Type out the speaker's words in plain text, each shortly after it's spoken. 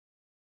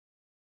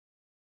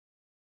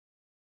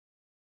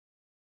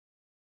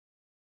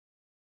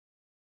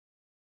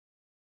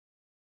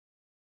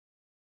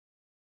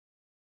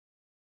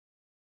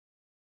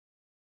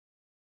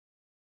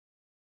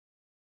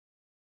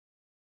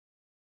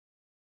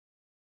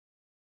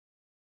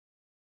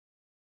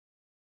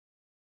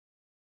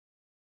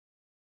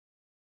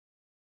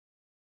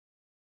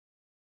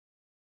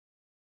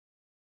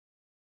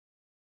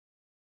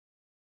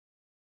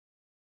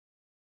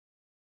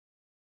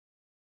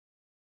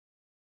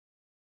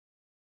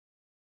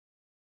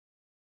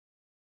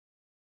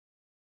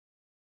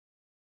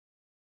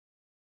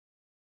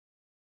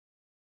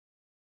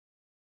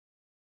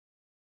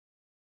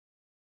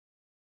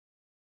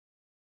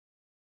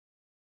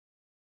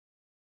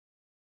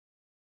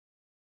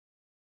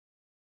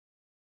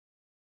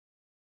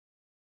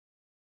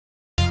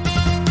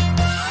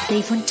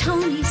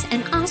Tonys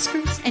and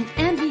Oscars and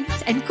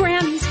Emmys and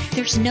Grammys.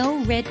 There's no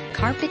red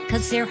carpet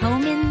 'cause they're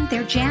home in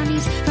their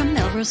jammies. From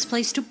Melrose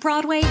Place to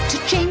Broadway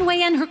to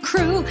Janeway and her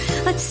crew.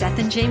 Let Seth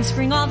and James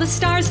bring all the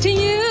stars to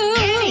you.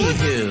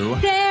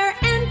 Anywho, they're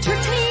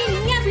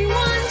entertaining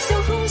everyone, so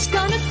who's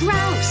gonna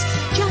grouse?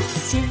 Just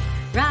sit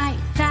right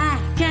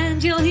back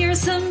and you'll hear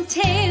some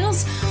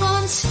tales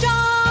on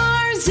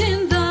Stars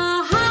in the House.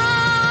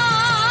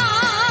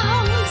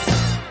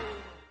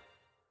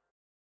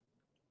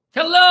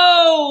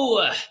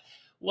 hello!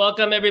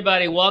 Welcome,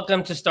 everybody.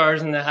 Welcome to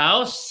Stars in the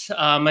House.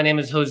 My name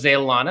is Jose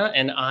Llana,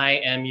 and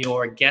I am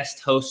your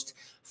guest host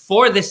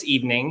for this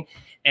evening.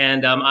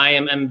 And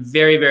I'm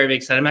very, very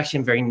excited.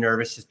 I'm very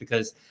nervous just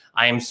because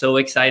I am so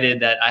excited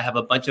that I have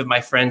a bunch of my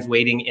friends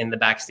waiting in the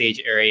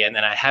backstage area and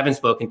that I haven't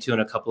spoken to in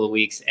a couple of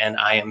weeks. And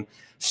I am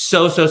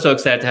so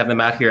excited to have them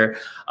out here.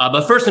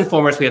 But first and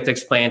foremost, we have to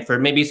explain for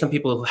maybe some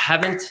people who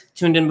haven't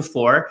tuned in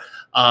before,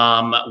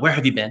 where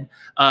have you been?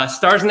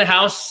 Stars in the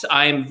House,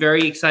 I'm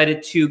very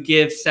excited to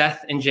give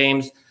Seth and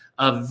James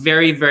a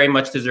very, very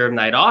much deserved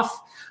night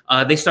off.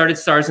 They started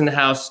Stars in the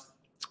House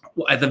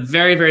at the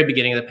very, very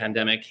beginning of the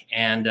pandemic,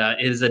 and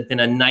it has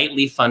been a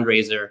nightly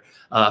fundraiser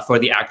for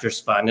the Actors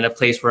Fund, and a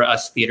place where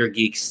us theater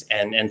geeks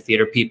and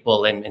theater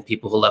people and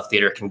people who love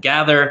theater can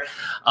gather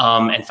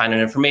and find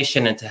out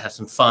information and to have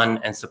some fun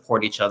and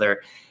support each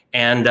other.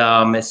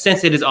 And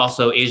since it is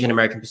also Asian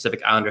American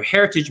Pacific Islander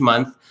Heritage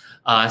Month,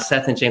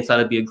 Seth and James thought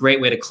it'd be a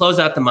great way to close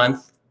out the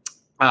month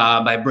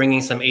by bringing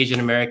some Asian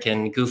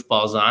American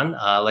goofballs on,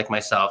 like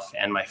myself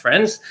and my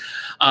friends.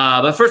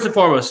 But first and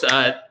foremost,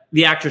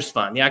 the Actors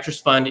Fund. The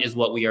Actors Fund is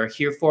what we are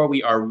here for.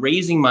 We are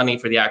raising money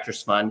for the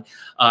Actors Fund.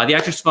 The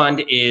Actors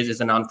Fund is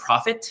a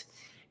nonprofit,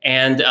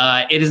 and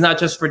it is not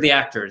just for the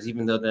actors,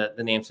 even though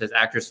the name says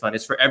Actors Fund.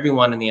 It's for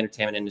everyone in the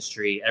entertainment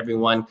industry,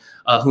 everyone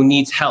who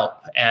needs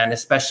help. And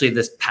especially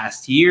this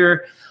past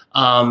year,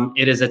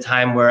 it is a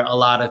time where a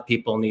lot of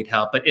people need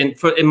help. But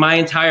in my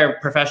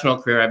entire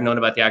professional career, I've known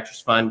about the Actors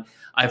Fund.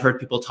 I've heard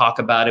people talk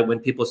about it when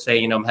people say,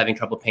 you know, I'm having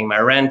trouble paying my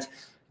rent,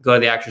 go to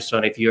the Actors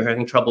Fund. If you're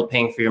having trouble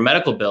paying for your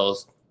medical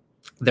bills,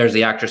 there's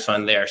the Actors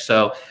Fund there.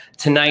 So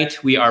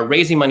tonight we are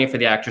raising money for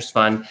the Actors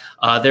Fund.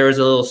 There is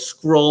a little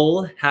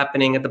scroll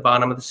happening at the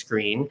bottom of the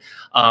screen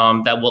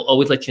that will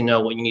always let you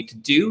know what you need to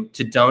do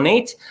to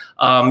donate.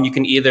 You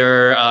can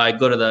either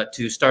go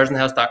to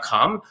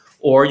starsinthehouse.com,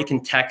 or you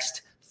can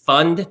text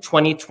Fund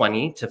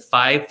 2020 to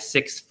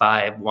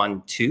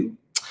 56512.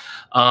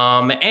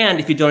 And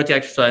if you donate to the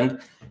Actors Fund,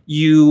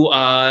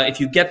 if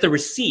you get the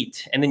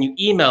receipt and then you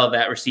email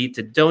that receipt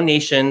to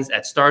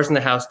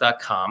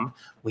donations@starsinthehouse.com,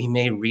 we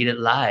may read it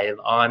live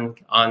on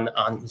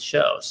the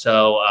show.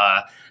 So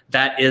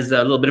that is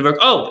a little bit of a,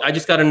 oh, I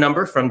just got a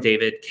number from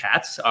David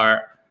Katz,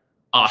 our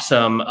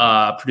awesome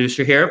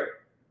producer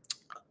here.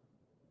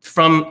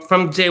 From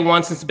day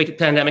one, since the big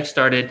pandemic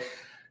started,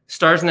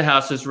 Stars in the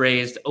House has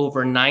raised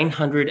over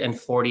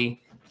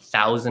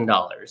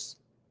 $940,000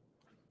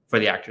 for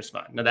the Actors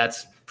Fund. Now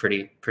that's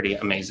pretty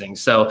amazing.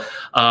 So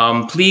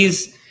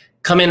please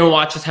come in and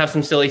watch us have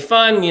some silly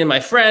fun, me and my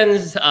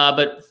friends,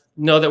 but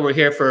know that we're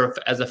here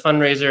as a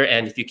fundraiser,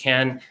 and if you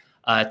can,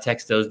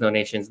 text those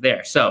donations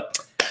there. So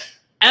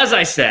as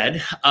I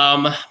said,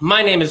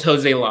 my name is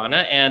Jose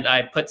Llana, and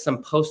I put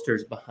some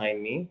posters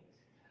behind me.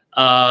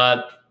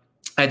 I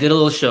did a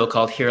little show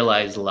called Here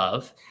Lies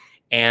Love,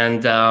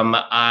 and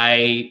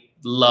I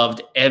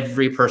loved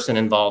every person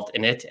involved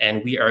in it,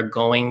 and we are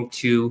going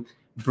to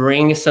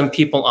bring some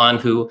people on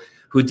who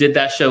did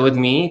that show with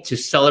me to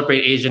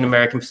celebrate Asian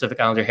American Pacific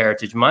Islander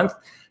Heritage Month,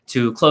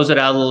 to close it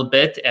out a little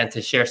bit and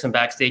to share some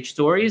backstage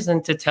stories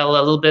and to tell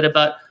a little bit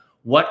about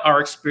what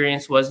our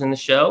experience was in the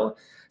show.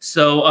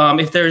 So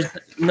if there's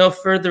no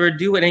further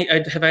ado,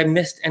 have I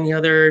missed any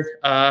other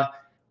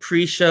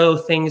pre-show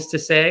things to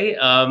say?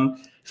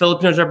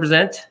 Filipinos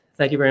represent,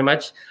 thank you very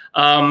much.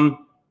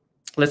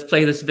 Let's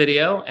play this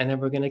video and then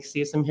we're gonna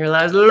see some Here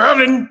Lies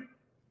Lovin'.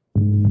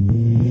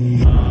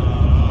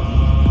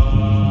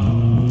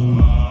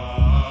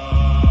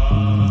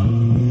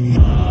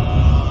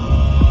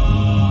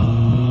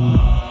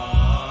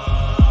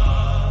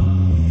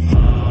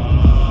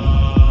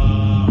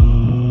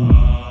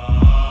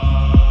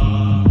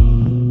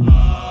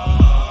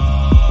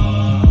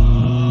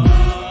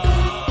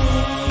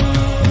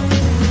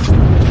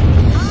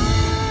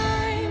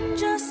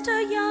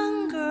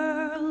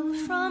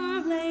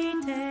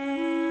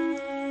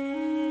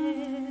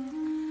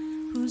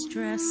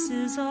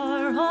 Dresses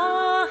are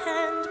all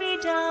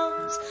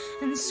hand-me-downs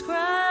and scraps.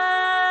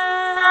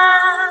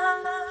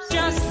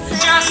 Just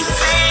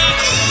say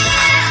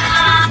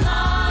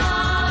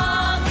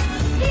love.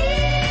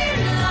 Here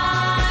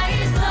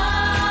lies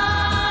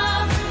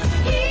love.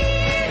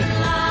 Here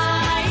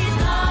lies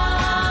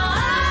love.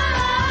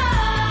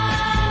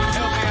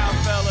 Help me out,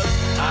 fellas.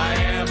 I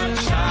am a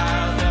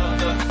child of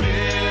the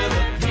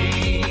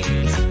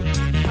Philippines,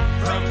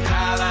 from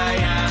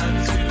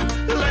Calayan to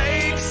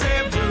Lake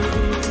Cebu.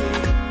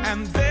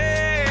 And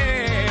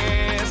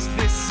this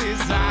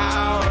is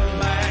our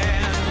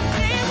land.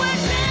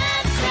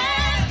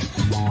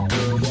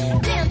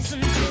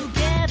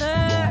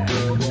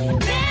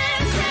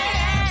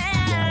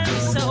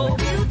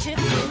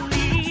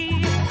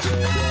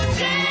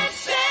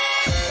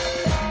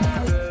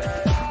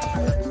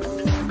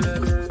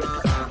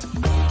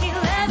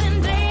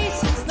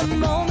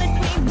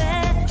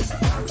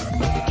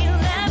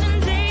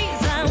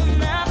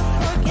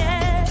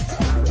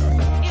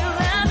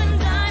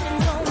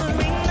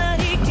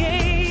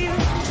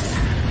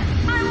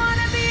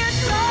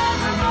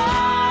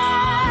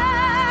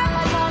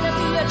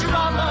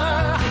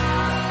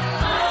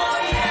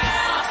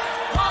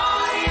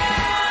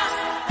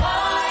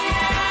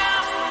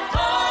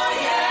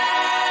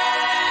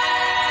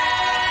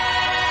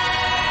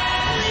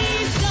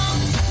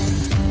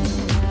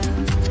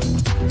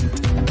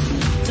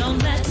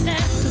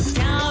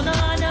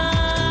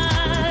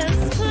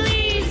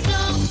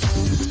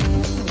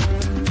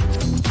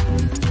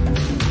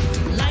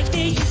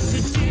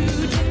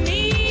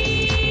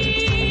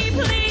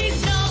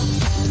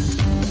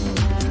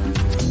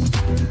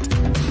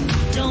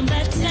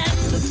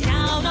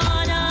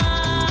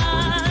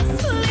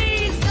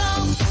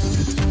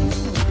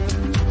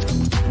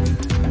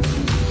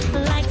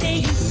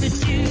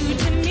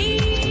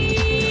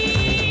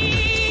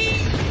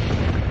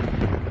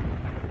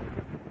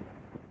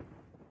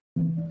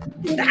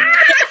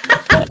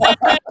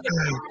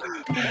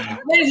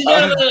 Ladies and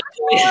gentlemen,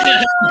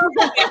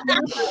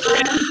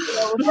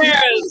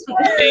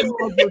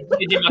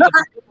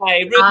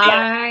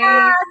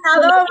 Hi.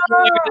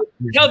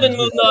 Kelvin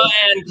Mundo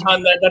and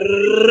Conrad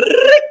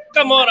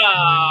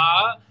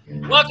Ricamora.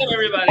 Welcome,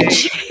 everybody.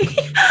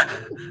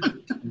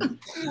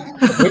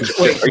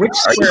 Which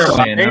square am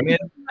I in?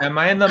 Am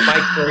I in the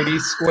Mike Brady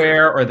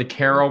square or the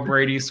Carol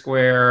Brady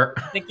square?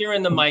 I think you're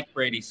in the Mike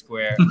Brady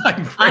square.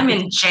 I'm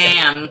in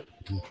Jan.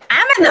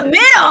 I'm in the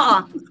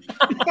middle.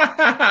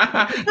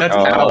 That's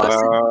Alice.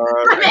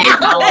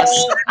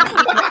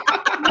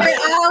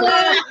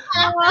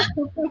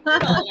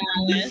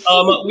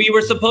 We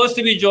were supposed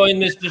to be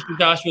joining Mr.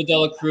 Joshua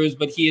Dela Cruz,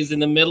 but he is in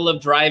the middle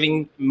of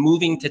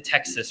moving to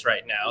Texas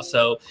right now.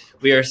 So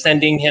we are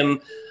sending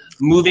him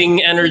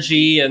moving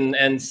energy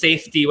and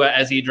safety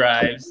as he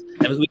drives.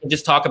 And we can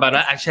just talk about it.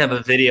 I actually have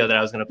a video that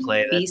I was going to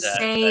play. Be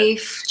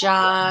safe,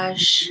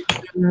 Josh.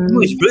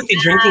 Ooh, is Ruthie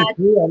drinking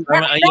too?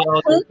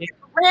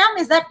 Ram,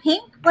 is that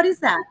pink? What is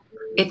that?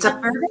 It's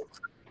a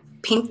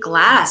pink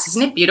glass.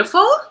 Isn't it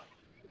beautiful?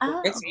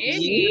 Oh, It's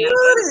beauty.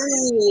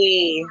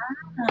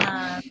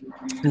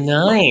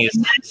 Nice.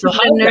 So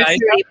how guys,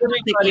 how's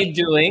everybody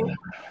doing?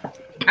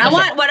 I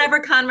want whatever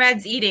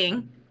Conrad's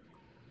eating.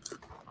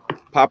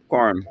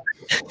 Popcorn.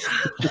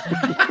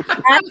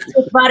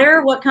 With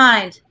butter? What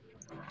kind?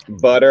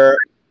 Butter,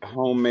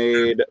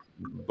 homemade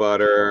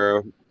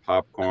butter,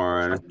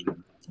 popcorn.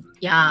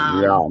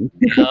 Yum. Yum.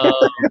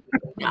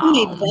 You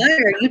need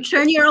butter. You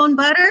churn your own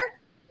butter?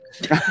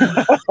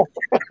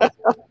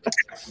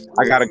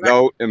 I got a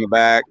goat in the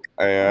back,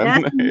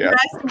 and That's yeah.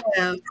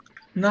 impressive.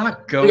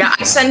 Not goat. Yeah,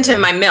 I send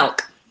him my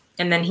milk,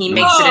 and then he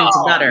makes it into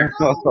butter.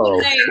 Oh,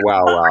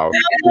 wow.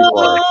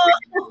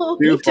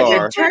 Too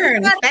far.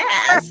 Turn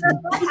fast.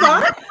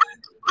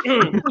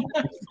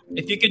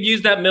 If you could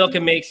use that milk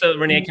and make so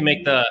Renee can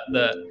make the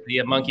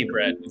monkey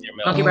bread with your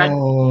milk. Monkey bread.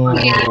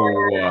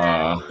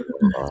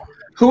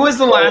 Who was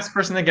the last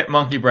person to get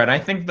monkey bread? I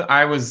think that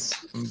I was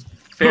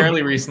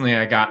fairly recently.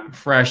 I got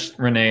fresh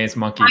Renee's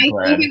monkey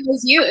bread. I think it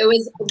was you. It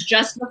was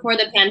just before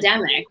the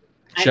pandemic.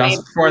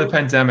 Just before the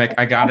pandemic,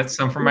 I got it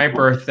some for my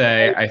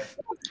birthday.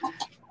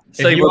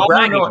 So If you were all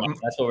bragging. know-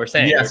 That's what we're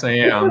saying. Yes, I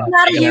am. It's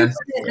not a Yes.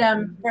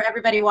 use for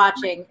everybody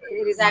watching.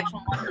 It is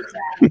actual monkey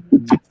bread.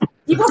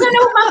 People don't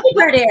know what monkey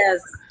bread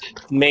is.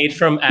 Made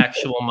from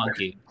actual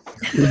monkey.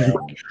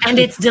 And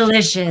it's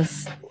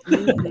delicious.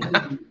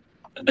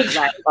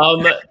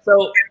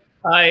 So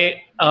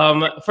I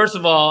first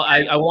of all,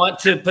 I want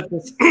to put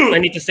this. I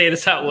need to say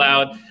this out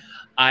loud.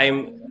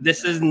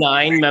 This is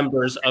 9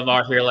 members of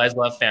our Here Lies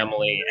Love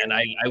family, and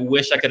I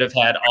wish I could have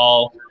had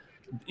all,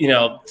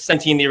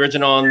 Centine the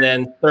original, and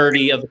then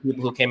 30 of the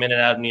people who came in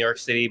and out of New York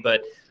City.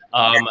 But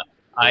I'm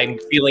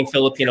feeling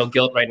Filipino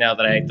guilt right now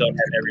that I don't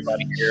have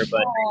everybody here.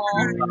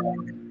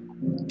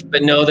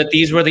 But know that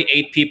these were the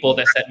 8 people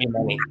that sent me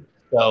money.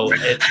 So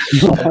it's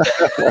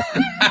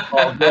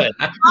all good.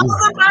 All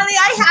the money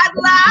I had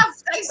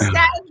left, I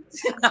spent.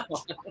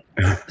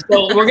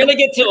 So we're gonna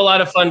get to a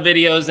lot of fun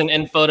videos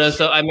and photos.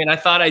 So I mean, I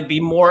thought I'd be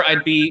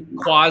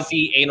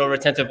quasi anal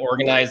retentive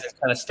organized and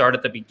kind of start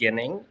at the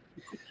beginning.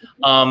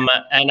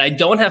 And I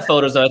don't have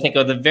photos, I think,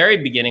 of the very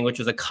beginning, which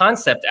was a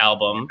concept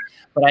album.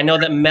 But I know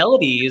that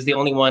Melody is the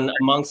only one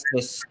amongst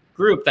this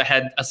group that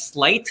had a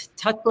slight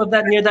touch of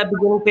that near that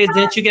beginning phase.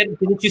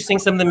 Didn't you sing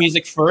some of the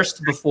music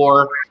first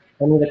before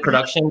any of the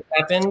production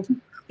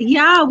happened?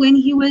 Yeah, when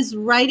he was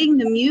writing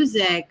the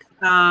music,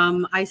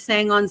 I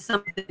sang on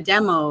some of the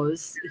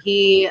demos.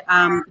 He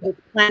was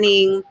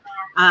planning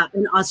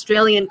an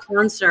Australian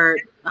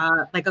concert,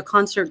 like a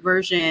concert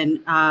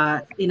version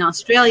in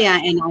Australia,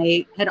 and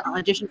I had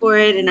auditioned for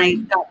it, and I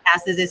got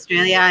cast as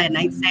Australia, and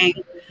I sang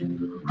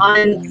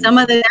on some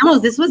of the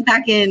demos. This was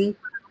back in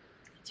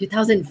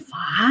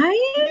 2005.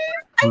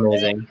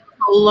 Amazing.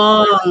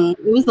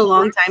 It was a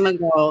long time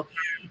ago,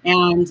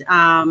 and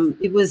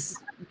it was.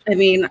 I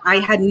mean, I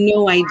had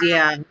no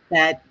idea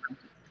that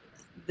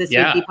this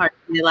would be part of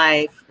my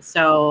life.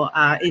 So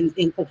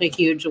in such a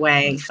huge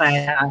way,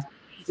 but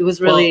it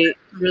was really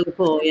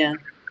cool. Yeah.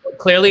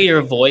 Clearly,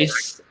 your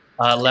voice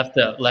left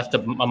a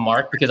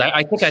mark, because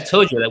I think I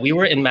told you that we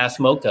were in Mass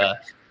Mocha,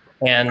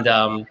 and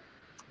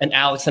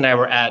Alex and I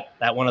were at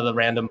one of the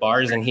random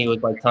bars, and he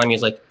was like telling me,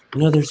 he's like,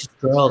 there's this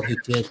girl who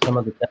did some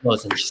of the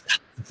demos, and she's got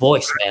the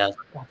voice, man.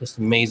 She's got this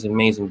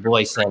amazing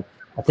voice, and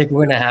I think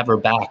we're gonna have her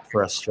back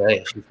for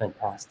Australia. She's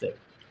fantastic.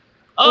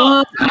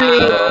 Oh,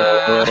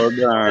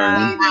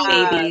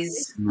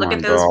 babies! Look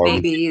at those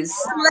babies.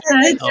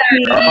 That is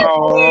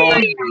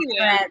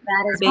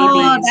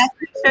babies. That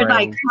picture's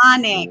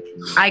iconic.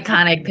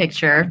 Iconic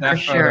picture for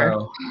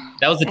sure.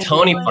 That was the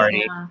Tony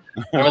party.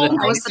 Remember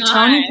That was the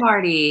Tony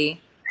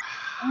party.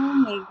 Oh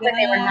my god! When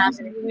they were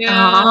having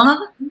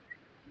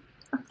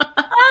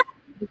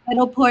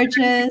Little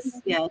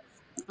porches. Yes.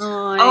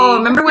 Oh,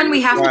 remember when we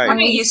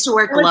used to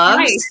wear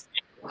gloves?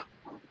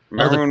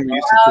 Remember when we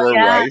used to throw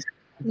rice?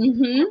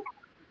 Mm-hmm.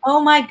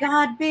 Oh my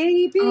God,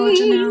 baby!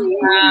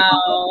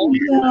 Wow!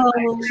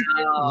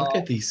 Look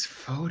at these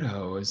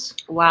photos.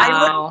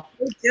 Wow!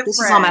 This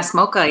is all Mass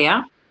Mocha,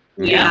 yeah.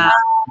 Yeah.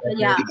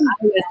 Yeah. I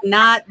was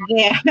not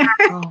there.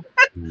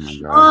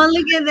 Oh,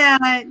 look at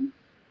that.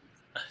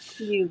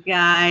 You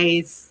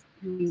guys.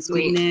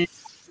 Sweet.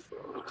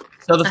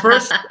 So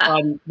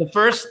the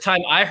first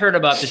time I heard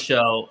about the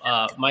show,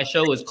 my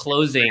show was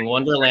closing.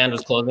 Wonderland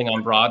was closing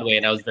on Broadway,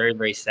 and I was very,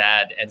 very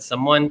sad. And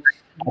someone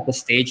at the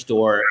stage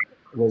door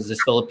was this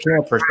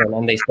Filipino person,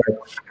 and they said,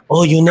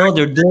 "Oh, you know,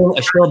 they're doing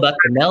a show about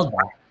Imelda."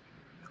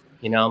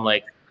 You know, I'm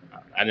like,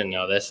 I didn't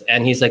know this.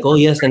 And he's like, "Oh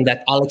yes, and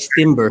that Alex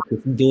Timber is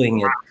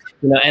doing it."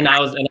 You know, and I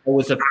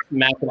was a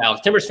massive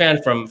Alex Timbers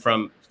fan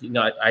from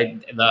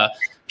the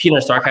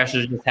Peanut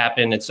Starcasters just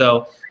happened, and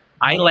so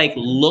I like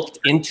looked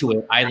into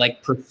it. I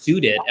like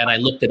pursued it, and I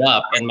looked it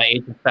up. And my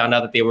agent found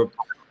out that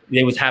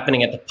it was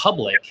happening at the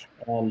Public.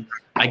 And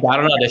I got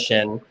an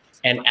audition,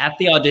 and at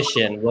the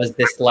audition was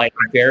this like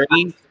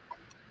very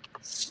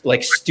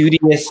like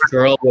studious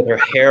girl with her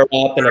hair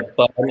up in a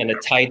bun and a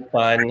tight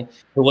bun,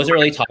 who wasn't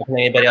really talking to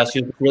anybody else.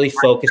 She was really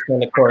focused on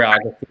the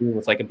choreography. It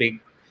was like a big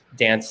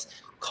dance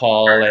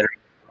call, and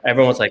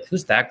everyone was like,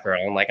 "Who's that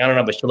girl?" I'm like, "I don't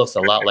know, but she looks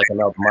a lot like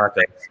Imelda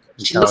Marcos."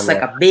 She looks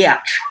like a bitch.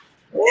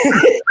 And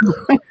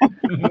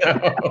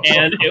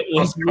it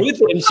was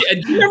Ruthie.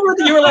 And do you remember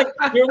you were like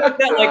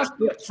that like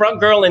front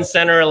girl and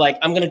center, like,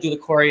 I'm gonna do the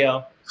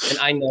choreo and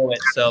I know it,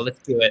 so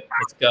let's do it.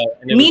 Let's go.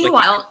 And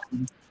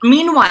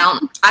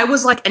Meanwhile, I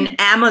was like an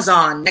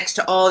Amazon next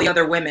to all the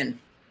other women.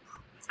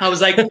 I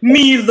was like,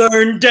 me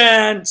learn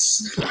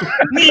dance.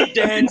 Me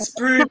dance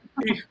pretty.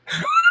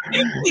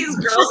 These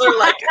girls are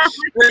like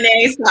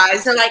Renee's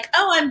size. They're like,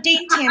 oh, I'm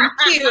dainty and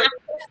cute.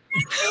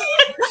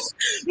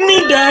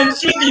 Me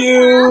dance with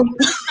you.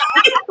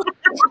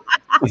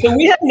 So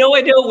we had no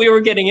idea what we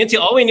were getting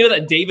into. All we knew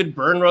that David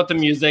Byrne wrote the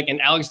music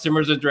and Alex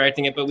Timbers was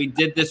directing it, but we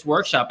did this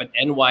workshop at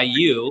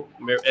NYU,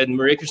 and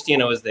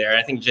Maria-Christina was there.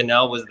 I think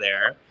Janelle was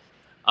there.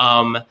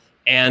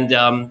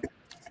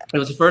 It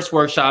was the first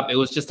workshop. It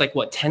was just like,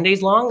 what, 10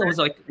 days long? It was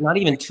like not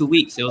even 2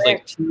 weeks. It was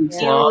like 2 weeks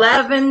long.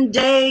 11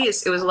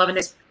 days. It was 11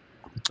 days.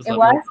 It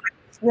was?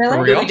 Really?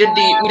 We did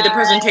the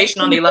presentation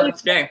on the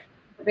 11th day.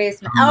 The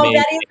basement. Oh,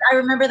 that is, I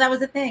remember that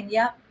was a thing.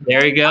 Yep.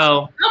 There you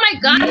go. Oh my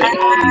god.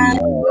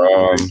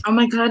 Oh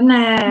my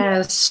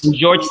goodness.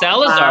 George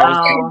Salazar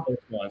was the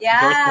first one.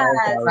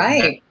 Yes.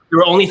 Right. There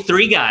were only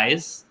 3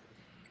 guys,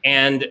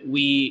 and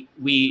we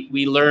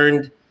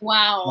learned.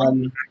 Wow.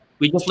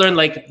 We just learned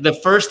like the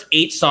first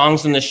 8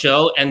 songs in the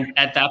show, and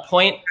at that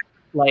point,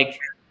 like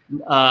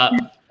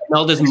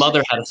Imelda's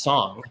mother had a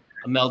song.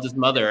 Imelda's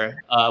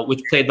mother,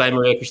 which played by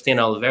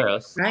Maria-Christina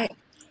Oliveras. Right.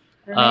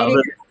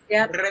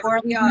 Yep.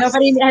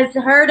 Nobody has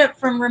heard it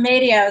from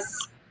Remedios,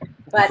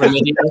 but who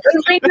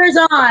lingers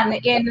on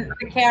in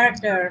the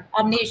character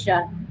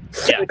Amnesia.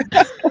 Yeah.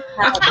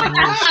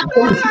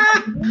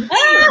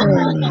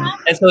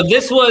 And so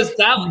this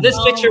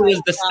picture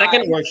was the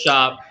second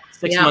workshop.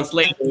 6 months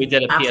later, we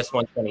did a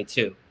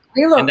PS122.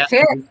 We look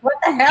pissed. What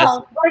the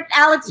hell? What did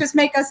Alex just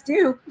make us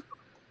do?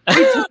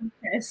 So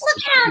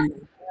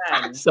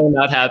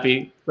not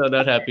happy. So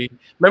not happy.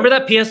 Remember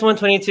that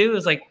PS122? It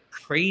was like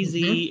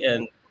crazy,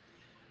 and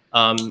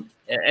I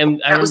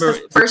that was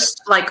remember the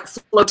first like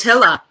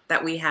flotilla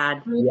that we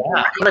had.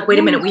 Yeah. Like, wait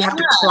a minute, we have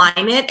to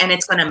climb it and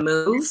it's gonna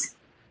move.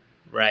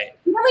 Right.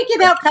 Didn't we give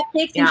out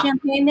cupcakes and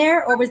champagne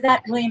there, or was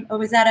that William? Or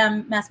was that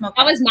Mass Mocha?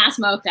 That was Mass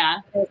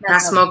Mocha.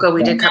 Mass Mocha.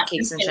 We did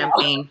cupcakes and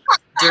champagne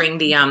during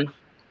the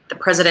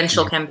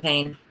presidential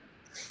campaign.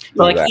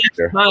 So like each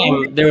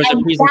time there was a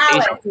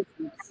presentation.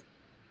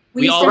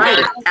 We all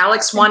right.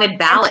 Alex wanted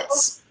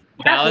ballots.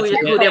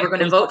 Who they were going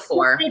to vote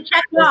for. They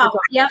checked off.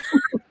 Yep.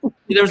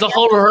 There was a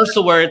whole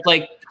rehearsal where it's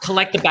like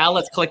collect the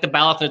ballots, and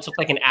it took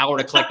like an hour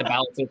to collect the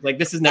ballots. It's like,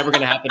 this is never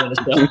going to happen in the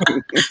show.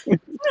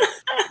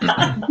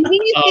 Didn't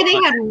you say they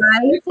had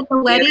rice at the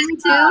wedding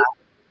too?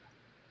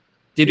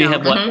 Did we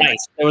have what?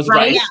 Rice. There was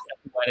rice at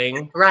the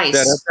wedding.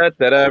 Rice.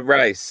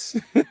 Rice.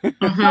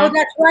 Oh,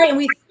 that's right.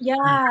 And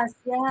yes.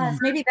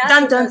 Maybe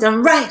that's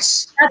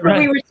rice. That's what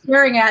we were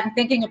staring at and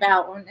thinking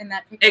about in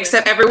that picture.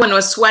 Except everyone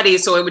was sweaty,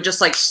 so it would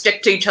just like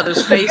stick to each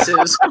other's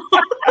faces.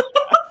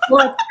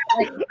 Like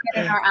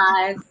in our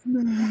eyes.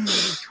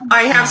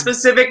 I have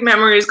specific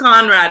memories,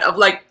 Conrad, of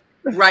like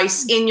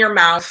rice in your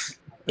mouth,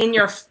 on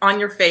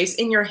your face,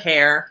 in your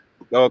hair.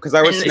 Oh, because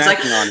I was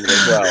snacking on it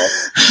as well.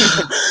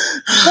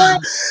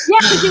 Yeah,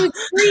 because it was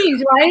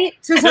freeze, right?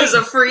 So it was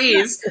a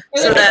freeze,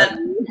 so that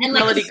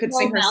Melody could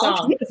sing her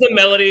song. The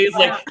melody is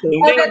like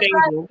ding ding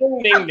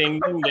ding ding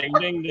ding ding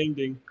ding ding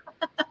ding.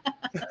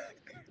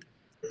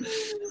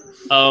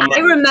 I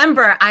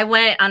remember I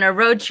went on a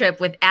road trip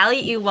with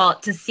Allie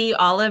Ewalt to see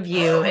all of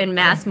you in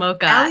Mass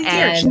Mocha. Allie's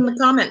here. She's in the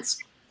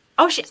comments.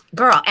 Oh,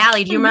 girl,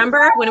 Allie, do you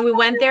remember when we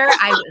went there?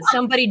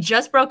 Somebody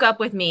just broke up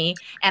with me,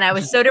 and I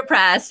was so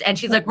depressed. And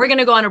she's like, "We're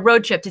gonna go on a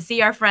road trip to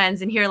see our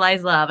friends, and Here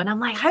Lies Love." And I'm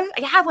like,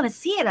 "I want to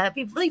see it. That'd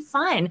be really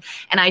fun."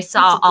 And I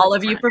saw all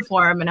of you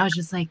perform, and I was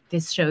just like,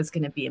 "This show's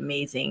gonna be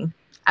amazing.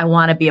 I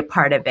want to be a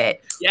part of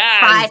it."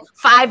 Yeah.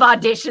 Five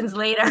auditions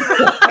later.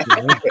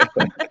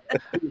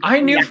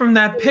 I knew from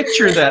that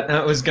picture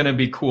that was going to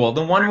be cool.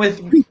 The one with,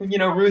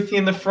 Ruthie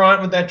in the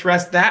front with that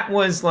dress, that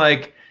was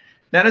like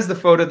that is the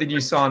photo that you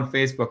saw on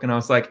Facebook, and I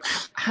was like,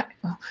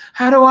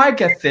 how do I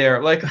get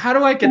there? Like, how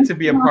do I get to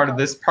be a part of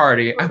this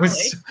party? I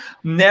was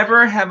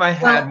never have I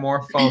had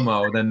more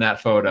FOMO than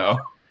that photo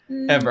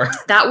ever.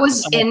 That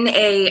was in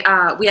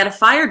we had a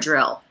fire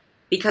drill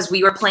because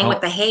we were playing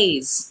with the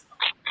haze,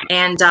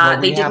 and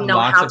they didn't know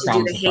how to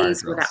do the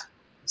haze without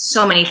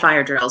so many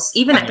fire drills.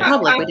 Even at the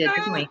public, we did,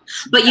 didn't we?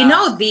 But you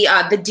know, the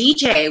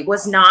DJ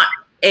was not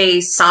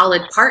a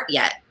solid part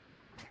yet.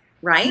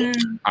 Right?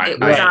 I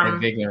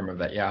vaguely remember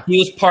that. Yeah, he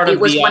was part of. It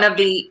was one of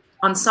the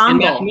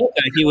ensemble.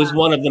 He was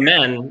one of the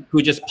men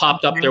who just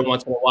popped up there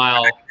once in a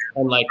while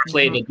and like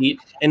played a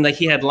beat, and like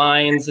he had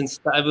lines and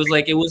stuff. It was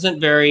like it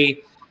wasn't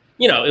very,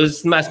 you know, it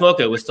was Mass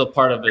Mocha. It was still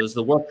part of it. It was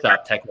the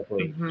workshop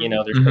technically. You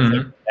know, they're supposed to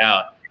figure it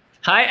out.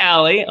 Hi,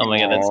 Allie. Oh my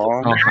God, that's so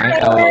cool. Hi,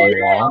 Allie.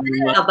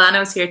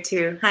 Albano's here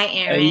too. Hi,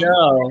 Aaron. I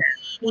know.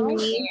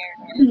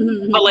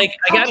 But like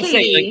I gotta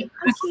say,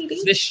 like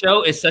this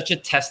show is such a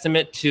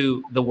testament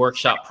to the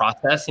workshop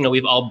process. You know,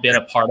 we've all been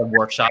a part of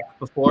workshops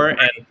before,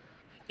 and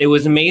it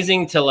was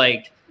amazing to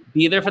like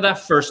be there for that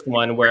first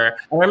one where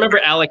I remember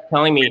Alec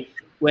telling me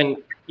when,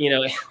 you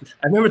know,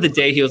 I remember the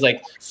day he was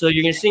like, so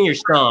you're gonna sing your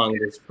song,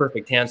 this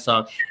Perfect Hand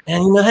song,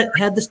 and you know, I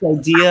had this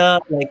idea,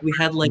 like we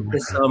had like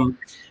this you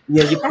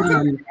know, you put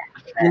on,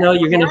 you know,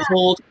 you're gonna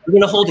hold a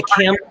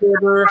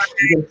camcorder,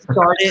 you're gonna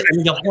start it,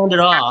 and you'll hand it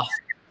off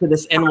to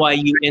this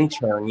NYU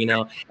intern, you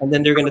know, and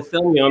then they're going to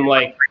film you. I'm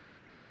like,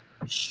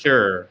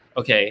 sure.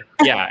 Okay.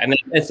 Yeah.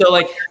 And so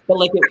like, but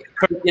like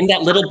in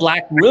that little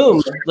black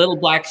room, little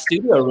black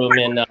studio room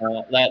in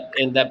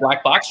that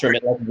black box room,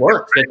 it like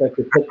worked. It's like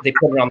they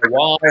put it on the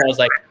wall, and I was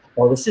like,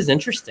 oh, this is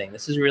interesting.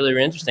 This is really,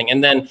 really interesting.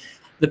 And then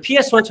the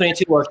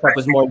PS122 workshop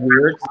was more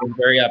weird. It was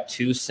very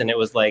obtuse, and it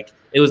was like,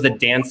 it was the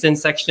dancing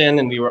section,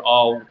 and we were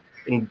all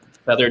in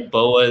feathered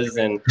boas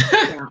and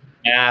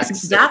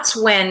masks. That's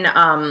when,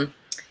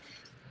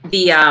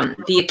 the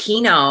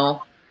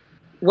Aquino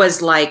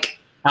was like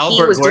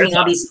he was doing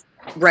all these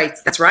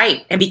that's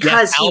right, and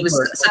because he was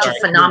such a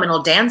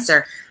phenomenal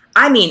dancer,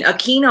 I mean,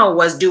 Aquino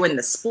was doing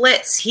the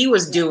splits, he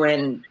was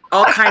doing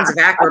all kinds of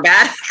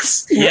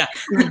acrobatics. Yeah,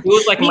 it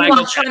was like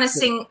Michael trying to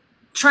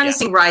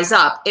sing Rise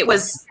Up. It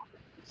was,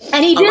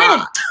 and he did.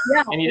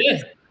 Yeah,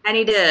 and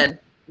he did.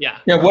 Yeah.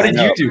 Yeah. What did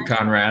you do,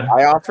 Conrad?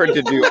 I offered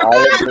to do all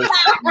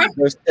of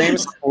those same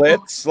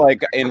splits,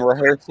 like in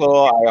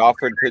rehearsal. I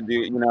offered to do,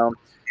 you know,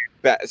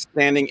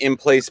 standing in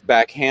place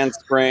back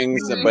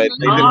handsprings, but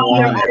they didn't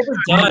want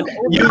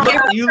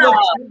it. You look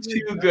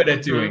too good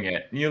at doing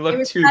it. You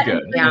look too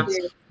good. Yeah.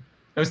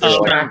 It was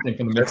distracting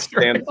from the midst.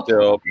 Stand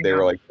still. They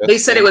were like. They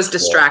said it was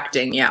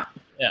distracting. Yeah.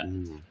 Yeah.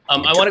 I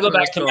want to go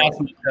back to Mass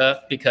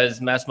Mocha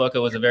because Mass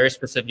Mocha was a very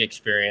specific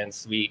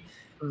experience.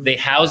 They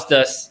housed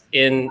us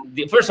in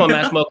the first one,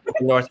 Mass Mocha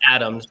in North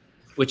Adams,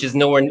 which is a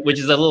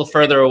little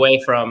further away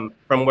from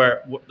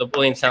where the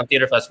Williamstown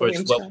Theater Festival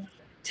is, what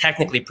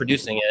technically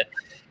producing it.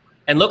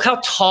 And look how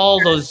tall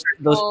those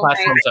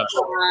platforms are.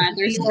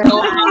 They're so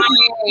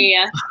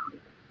high.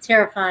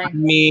 Terrifying. I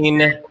mean,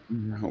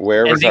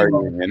 where was our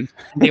union?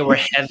 They were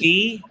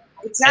heavy,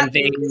 and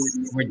they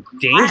were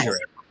dangerous.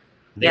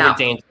 They were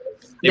dangerous.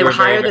 They were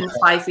higher than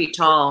 5 feet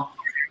tall.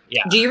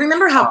 Yeah. Do you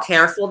remember how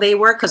careful they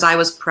were? Because I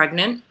was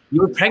pregnant.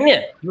 You were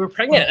pregnant.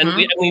 And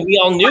we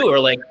all knew. Or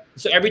like,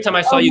 so every time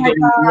I saw you go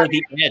near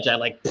the edge, I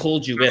like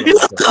pulled you in.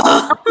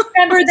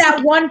 Remember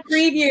that one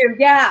preview?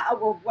 Yeah,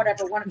 well,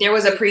 whatever. There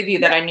was a preview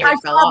that I nearly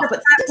fell off,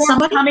 but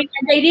somebody coming,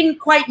 and they didn't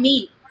quite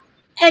meet.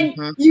 And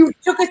you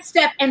took a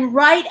step, and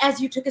right as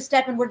you took a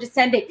step and were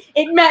descending,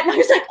 it met, and I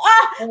was like,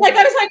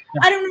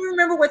 I don't even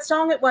remember what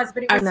song it was,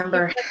 but it was. I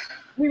remember.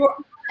 We were,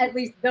 at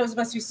least those of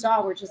us who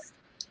saw, were just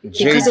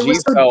because it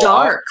was so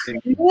dark.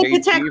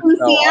 The tech in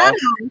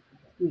Seattle.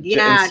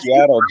 Yeah, in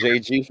Seattle,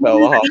 Jaygee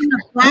fell off.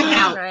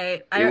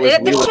 Right.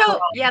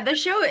 The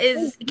show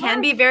can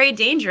be very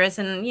dangerous,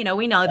 and you know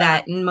we know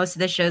that in most of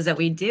the shows that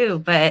we do.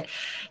 But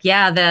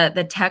yeah,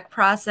 the tech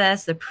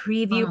process, the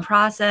preview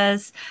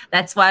process.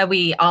 That's why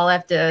we all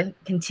have to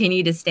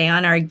continue to stay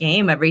on our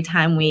game every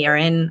time we are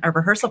in a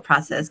rehearsal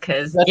process.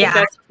 Because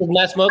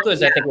Mass Mocha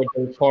is, I think, where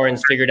Dave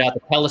Corrins figured out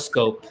the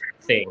telescope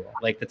thing,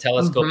 like the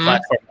telescope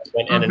platform that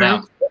went in and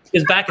out.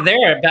 Because back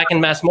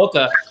in Mass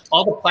Mocha,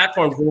 all the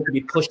platforms needed to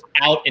be pushed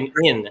out and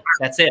in.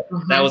 That's it.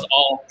 That was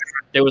all.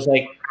 There was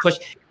like push.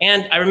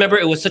 And I remember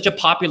it was such a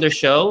popular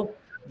show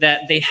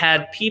that they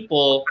had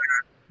people.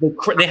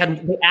 They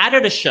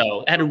added a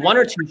show. Added 1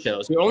 or 2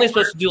 shows. We were only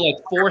supposed to do like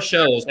 4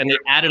 shows, and they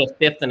added a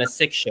 5th and a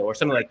 6th show, or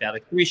something like that.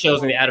 Like 3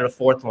 shows, and they added a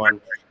 4th one.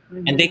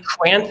 And they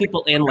crammed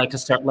people in like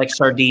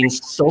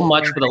sardines so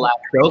much for the last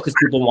show because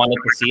people wanted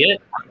to see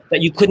it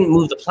that you couldn't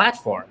move the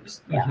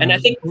platforms. And I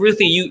think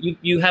Ruthie,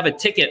 you have a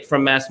ticket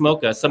from Mass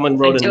Mocha. Someone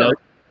wrote a note.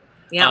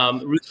 Yeah.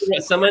 Ruthie,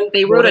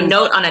 they wrote a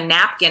note on a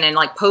napkin and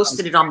like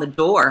posted it on the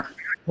door.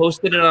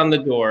 Posted it on the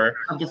door.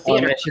 Of the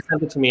theater. And she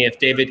sent it to me. If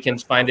David can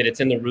find it, it's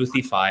in the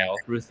Ruthie file.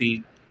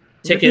 Ruthie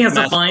ticket. He has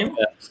a file.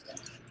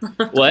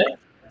 What?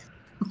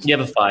 You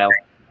have a file.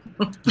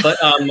 But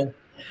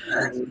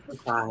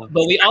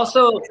we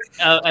also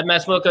at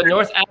Mass Mocha,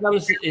 North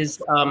Adams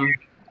is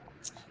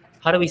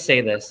how do we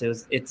say this?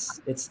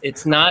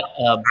 It's not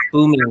a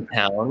booming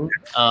town.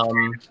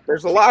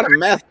 There's a lot of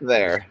meth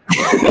there.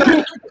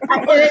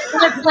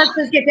 Let's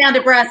just get down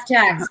to brass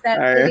tacks.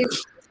 Right.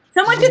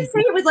 Someone did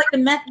say it was like the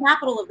meth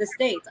capital of the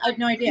states. I have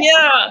no idea.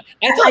 Yeah,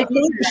 I thought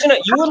you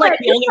were like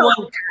the only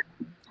one.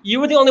 You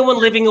were the only one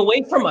living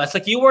away from us.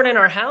 Like you weren't in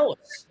our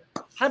house.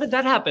 How did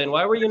that happen?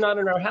 Why were you not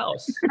in our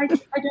house? I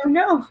don't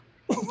know.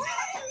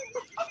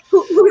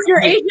 Who's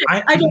your agent?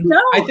 I don't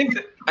know. I think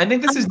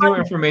this is new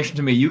information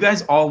to me. You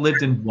guys all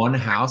lived in one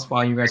house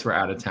while you guys were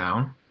out of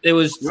town. It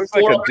was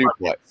like a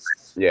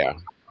duplex. Yeah.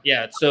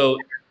 Yeah. So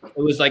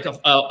it was like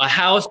a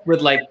house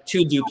with like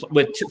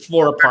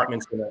four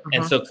apartments in it.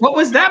 And so what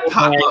was that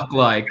potluck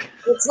like?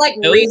 It's like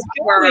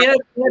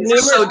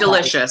so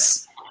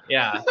delicious.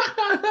 Yeah.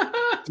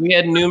 We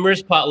had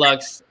numerous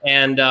potlucks,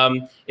 and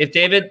if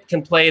David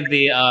can play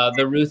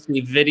the Ruthie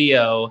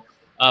video,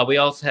 we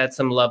also had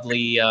some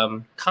lovely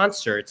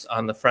concerts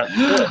on the front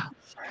porch.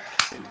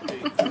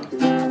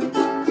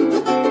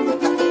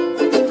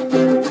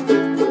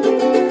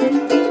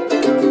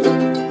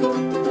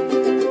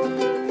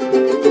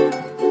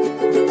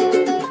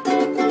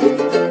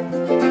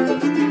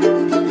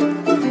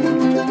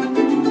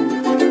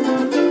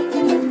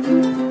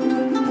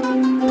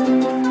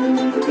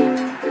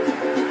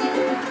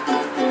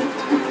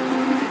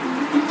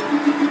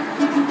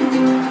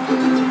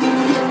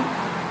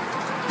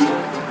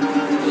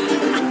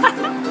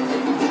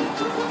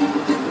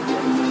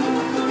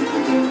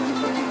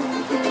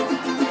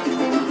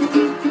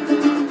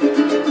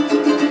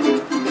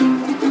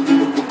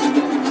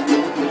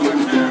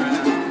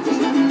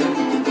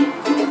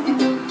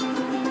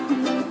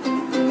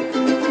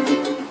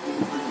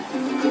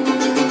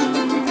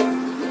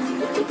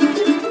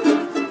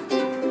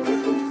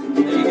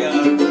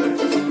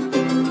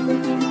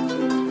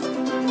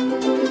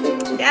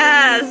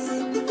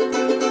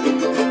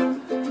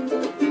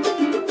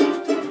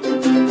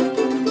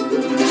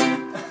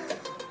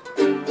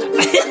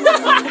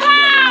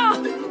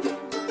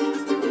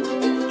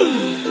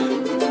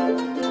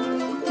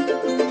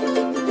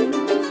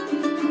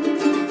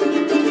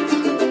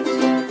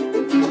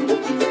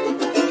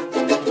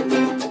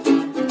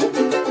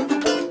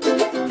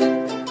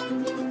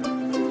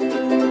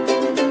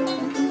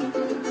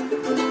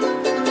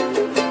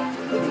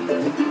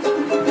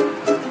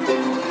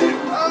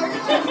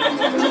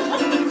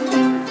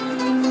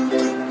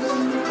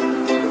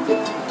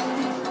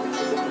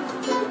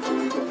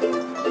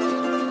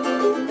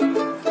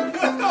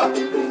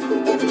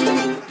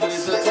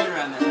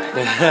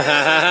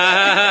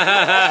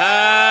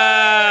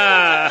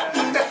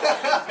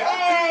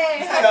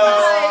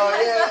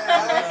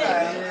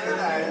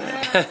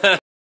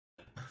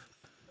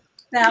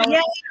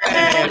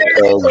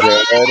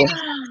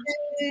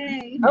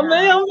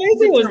 How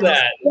amazing was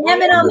that?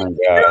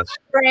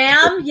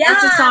 Graham, yeah.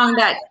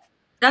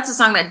 That's a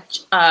song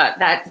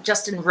that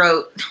Justin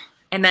wrote,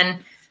 and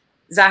then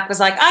Zach was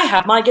like, "I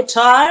have my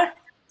guitar,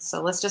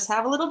 so let's just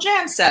have a little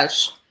jam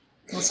sesh."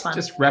 It was fun.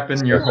 Just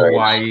repping your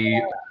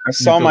Hawaii. I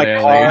saw my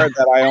car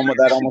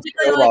that almost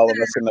killed all of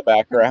us in the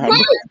background.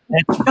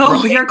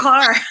 Oh, your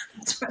car.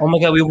 Oh my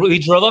God, we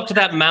drove up to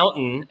that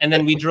mountain, and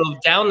then we drove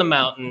down the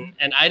mountain,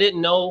 and I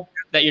didn't know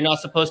that you're not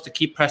supposed to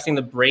keep pressing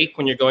the brake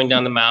when you're going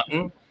down the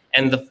mountain,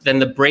 and then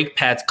the brake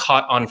pads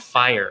caught on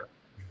fire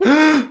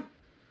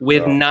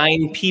with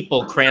 9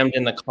 people crammed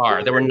in the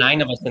car. There were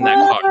 9 of us in that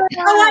car. Oh,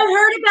 I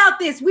heard about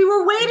this. We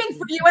were waiting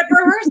for you at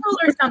rehearsal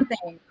or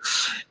something.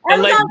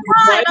 And like, I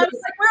was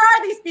like, where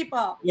are these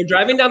people? We're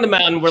driving down the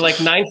mountain. We're like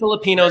 9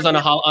 Filipinos on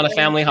a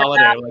family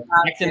holiday. We're like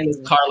packed in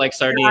this car like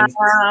sardines.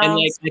 And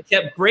like I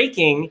kept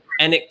braking,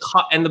 and it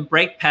caught, and the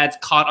brake pads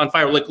caught on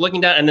fire. We're like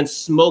looking down, and then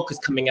smoke is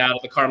coming out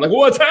of the car. I'm like,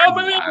 what's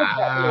happening?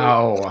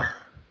 Wow.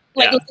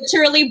 Like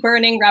literally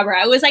burning rubber.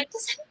 I was like,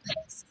 does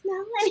anybody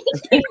smell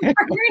anything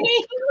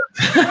burning?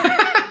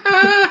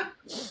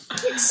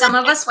 Some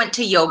of us went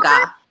to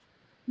yoga.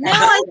 No,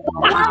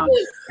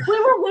 we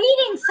were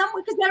waiting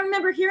because I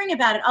remember hearing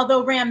about it.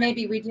 Although Ram,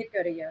 maybe we did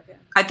go to yoga.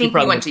 I think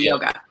we went to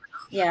yoga.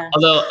 Yeah.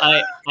 Although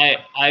I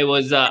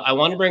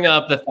want to bring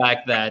up the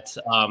fact that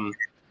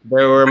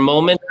there were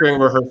moments during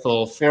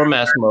rehearsal for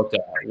Mass Mocha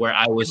where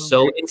I was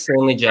so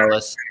insanely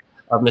jealous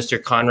of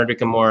Mr. Conrad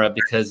Ricamora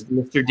because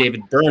Mr.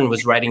 David Byrne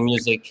was writing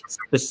music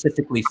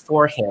specifically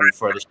for him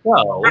for the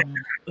show.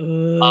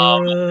 You know,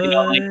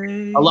 like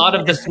a lot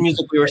of this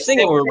music we were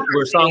singing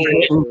were songs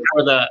written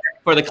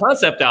for the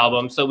concept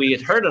album, so we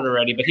had heard it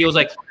already. But he was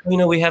like, you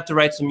know, we have to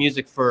write some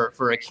music for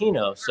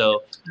Aquino.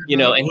 So, you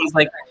know, and he's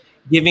like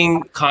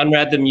giving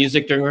Conrad the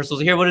music during rehearsals.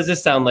 Here, what does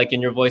this sound like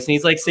in your voice? And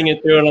he's like singing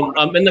through, and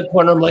I'm in the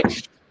corner. I'm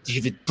like,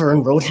 David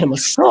Byrne wrote him a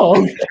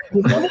song.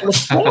 I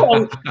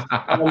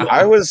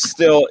was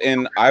still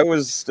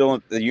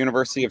at the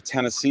University of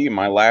Tennessee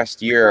my last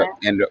year,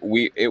 and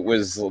it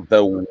was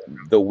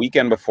the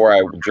weekend before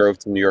I drove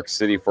to New York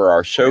City for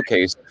our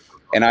showcase,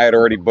 and I had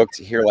already booked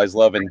Here Lies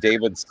Love, and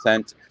David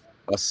sent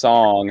a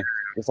song.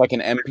 It's like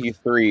an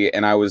MP3,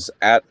 and I was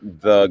at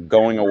the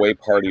going away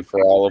party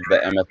for all of the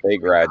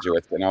MFA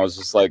graduates, and I was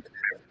just like,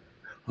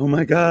 oh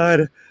my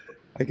God,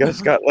 I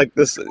guess got like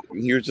this.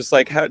 He was just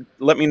like,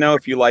 let me know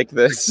if you like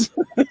this.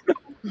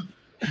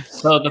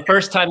 So the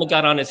first time it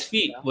got on its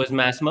feet was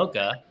Mass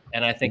Mocha,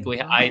 and I think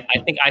I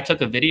think I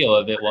took a video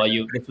of it while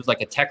this was like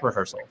a tech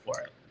rehearsal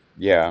for it.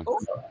 Yeah,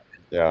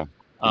 yeah.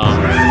 Well,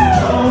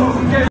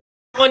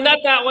 not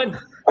that one.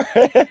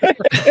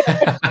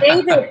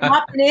 David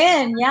popping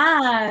in,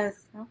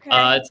 yes.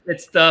 Okay.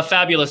 It's the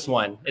fabulous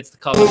one. It's the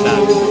color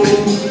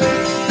fabulous.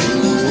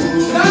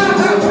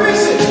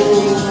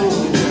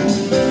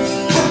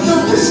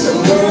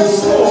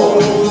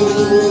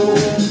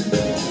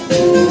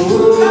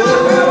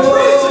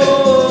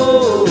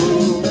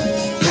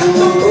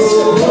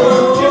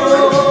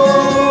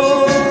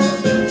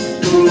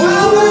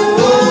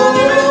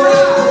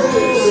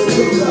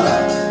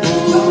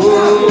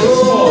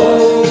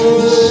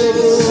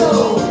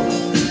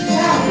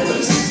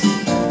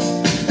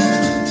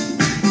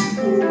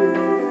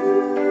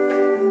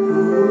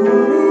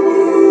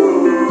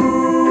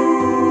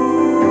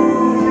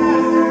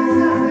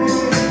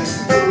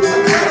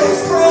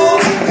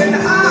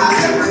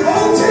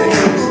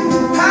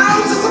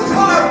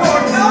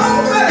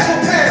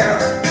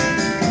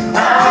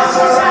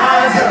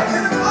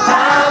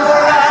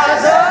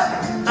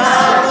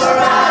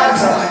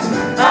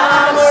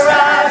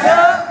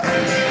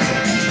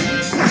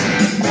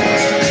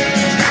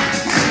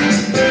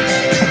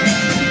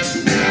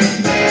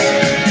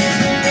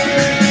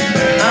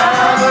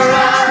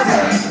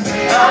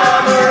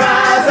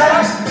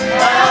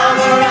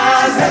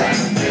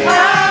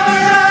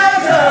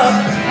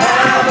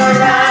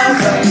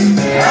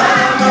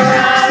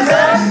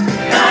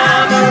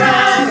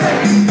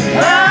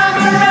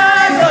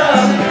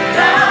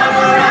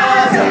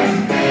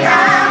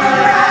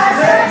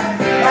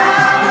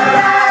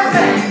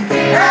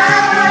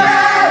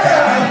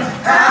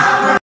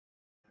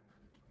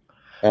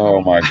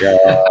 Oh my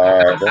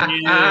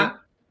god.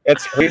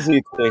 It's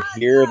crazy to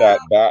hear that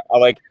back.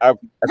 At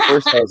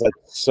first I was like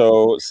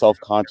so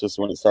self-conscious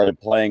when it started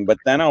playing, but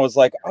then I was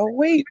like, oh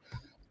wait,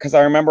 because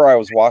I remember I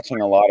was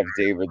watching a lot of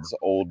David's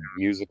old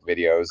music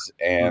videos,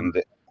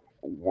 and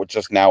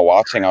just now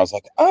watching, I was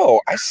like, oh,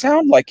 I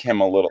sound like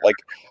him a little. Like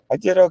I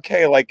did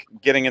okay, like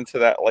getting into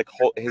that, like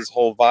his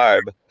whole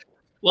vibe.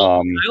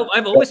 Well,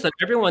 I've always thought,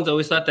 everyone's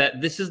always thought that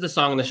this is the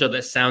song on the show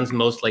that sounds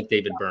most like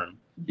David Byrne.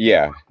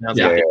 Yeah.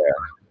 Yeah.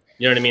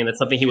 You know what I mean? That's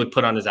something he would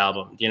put on his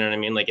album. You know what I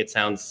mean? Like it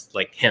sounds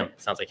like him.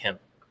 It sounds like him.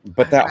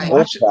 But that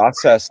whole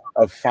process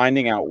of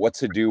finding out what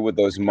to do with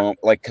those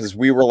moments, like, because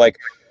we were like,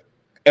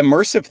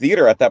 immersive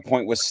theater at that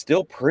point was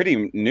still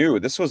pretty new.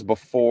 This was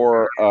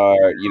before,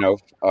 Pierre,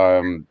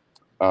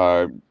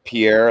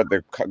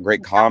 the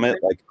Great Comet,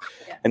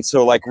 and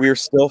so like we were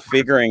still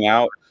figuring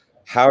out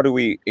how do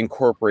we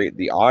incorporate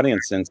the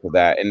audience into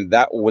that, and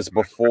that was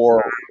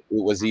before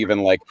it was even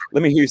like,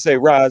 let me hear you say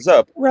rise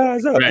up,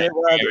 right, yeah, rise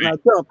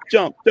up,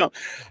 now jump,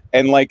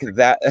 and like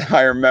that.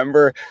 I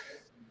remember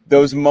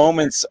those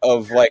moments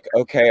of like,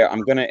 okay,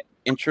 I'm gonna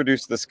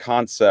introduce this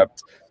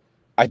concept.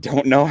 I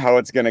don't know how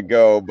it's gonna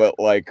go, but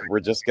like we're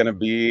just gonna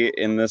be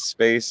in this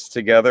space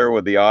together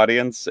with the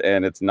audience,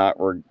 and it's not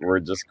we're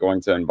just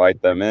going to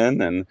invite them in,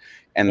 and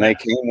they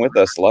came with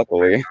us,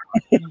 luckily.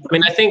 I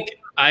mean, I think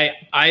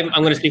I'm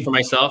going to speak for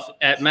myself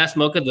at Mass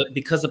Mocha,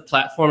 because the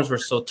platforms were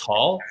so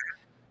tall.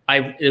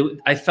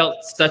 I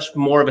felt such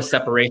more of a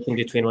separation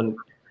between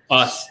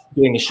us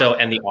doing the show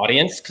and the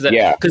audience,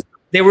 because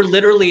they were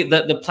literally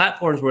the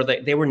platforms were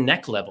they were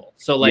neck level,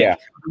 so like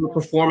we were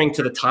performing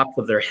to the top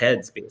of their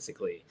heads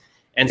basically,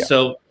 and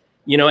so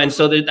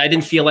I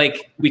didn't feel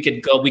like we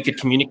could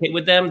communicate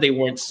with them. They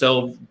weren't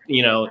so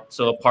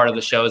so a part of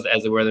the shows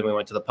as they were when we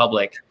went to the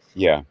public.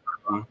 Yeah.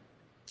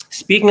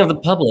 Speaking of the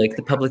public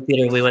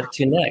theater we went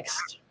to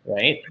next,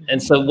 right?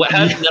 And so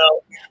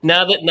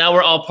now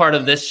we're all part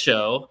of this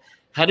show.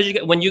 How did you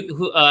get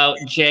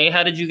Jeigh?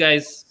 How did you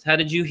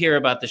hear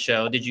about the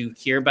show? Did you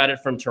hear about it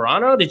from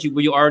Toronto?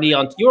 Were you already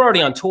on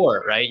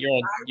tour, right?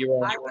 I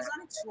was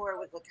on tour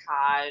with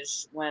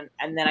Lacage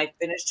and then I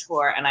finished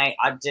tour and I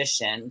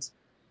auditioned.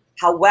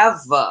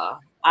 However,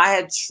 I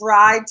had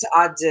tried to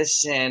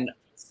audition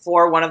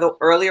for one of the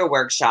earlier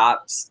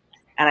workshops,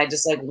 and I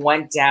just like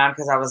went down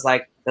because I was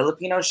like,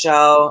 Filipino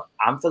show,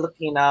 I'm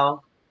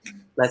Filipino,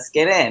 let's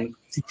get in.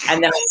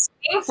 And then I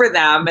sang for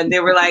them, and they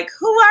were like,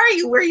 who are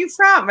you? Where are you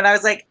from? And I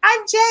was like,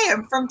 I'm Jeigh,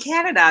 I'm from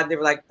Canada. And they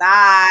were like,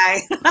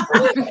 bye.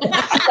 Like,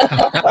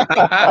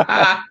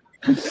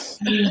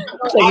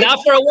 not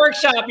for a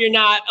workshop, you're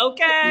not.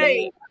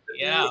 Okay.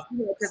 Yeah.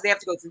 Because they have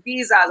to go through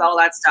visas, all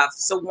that stuff.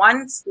 So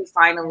once we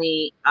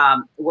finally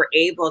were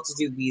able to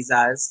do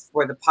visas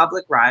for the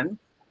public run,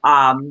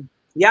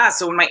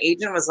 so when my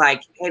agent was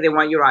like, hey, they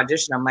want you to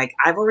audition, I'm like,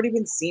 I've already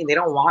been seen. They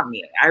don't want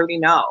me. I already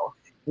know.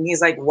 And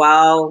he's like,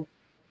 well,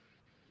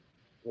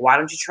 why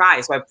don't you try?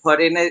 So I put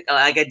in it,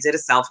 like I did a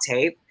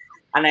self-tape,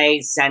 and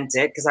I sent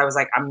it because I was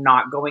like, I'm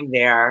not going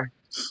there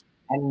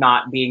and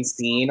not being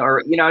seen,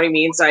 or you know what I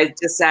mean? So I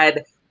just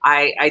said,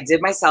 I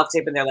did my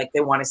self-tape, and they're like,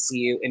 they want to see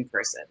you in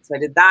person. So I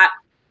did that,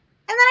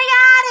 and then I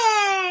got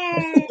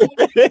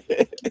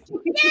it.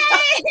 Yay!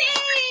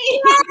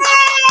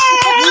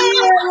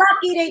 You're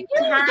lucky it.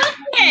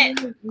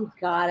 You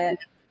got it.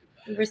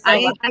 You were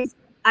so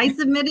I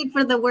submitted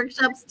for the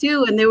workshops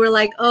too, and they were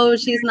like, "Oh,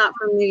 she's not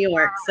from New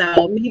York,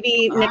 so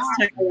maybe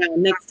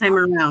next time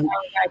around."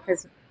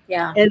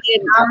 Yeah. And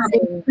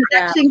then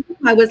production,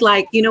 I was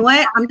like, you know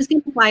what? I'm just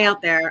gonna fly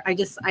out there. I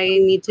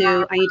need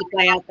to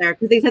fly out there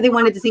because they said they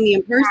wanted to see me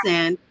in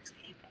person.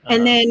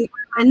 And then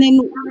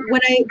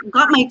when I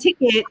got my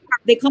ticket,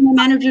 they called my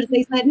manager.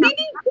 They said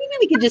maybe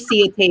we could just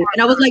see a tape,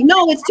 and I was like,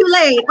 no, it's too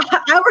late.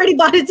 I already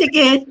bought a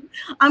ticket.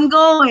 I'm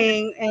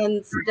going,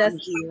 and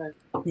just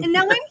and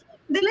now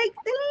then I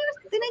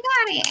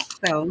got it.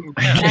 So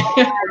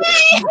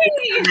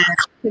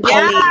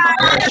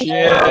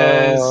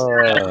Yes.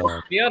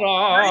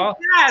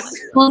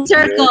 Full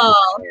circle.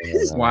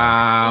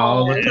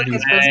 Wow, look at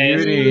these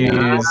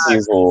beauties.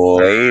 These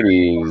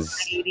ladies.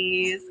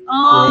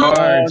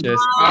 Gorgeous.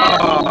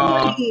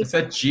 Oh, is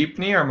that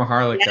Jeepney or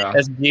Maharlika?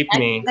 That's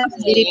Jeepney.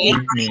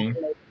 Jeepney.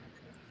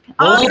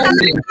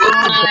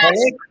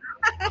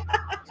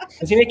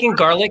 Is he making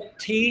garlic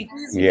tea?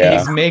 Yeah.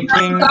 He's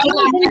making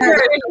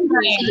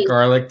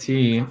garlic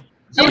tea.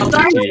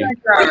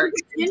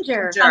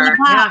 Ginger.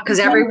 Yeah, because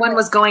everyone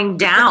was going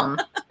down.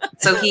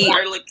 So he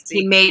was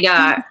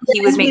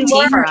making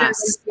tea for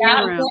us.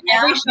 Yeah, so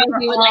every show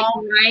he would like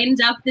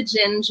grind up the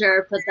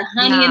ginger, put the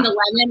honey and the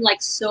lemon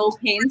like so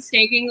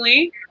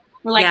painstakingly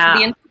for like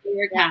the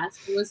entire cast.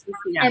 It was the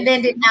and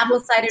then did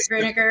apple cider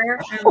vinegar.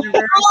 I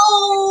remember.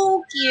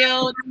 Oh,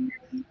 cute.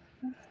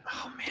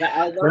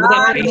 Remember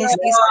that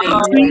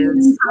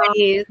basement?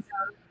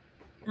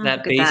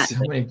 That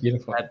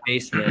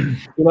basement.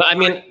 You know, I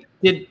mean,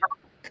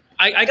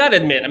 I gotta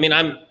admit, I mean,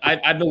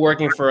 I've been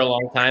working for a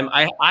long time.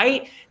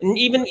 And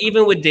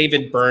even with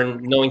David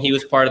Byrne, knowing he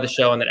was part of the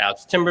show and that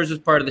Alex Timbers was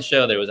part of the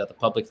show, that was at the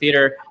Public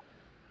Theater.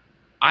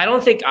 I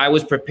don't think I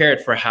was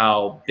prepared for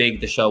how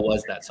big the show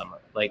was that summer.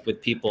 Like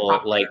with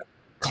people like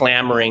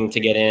clamoring to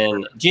get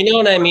in. Do you know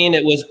what I mean?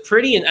 It was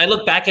pretty. And I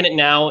look back at it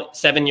now,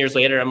 7 years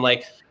later. I'm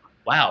like,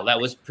 wow, that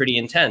was pretty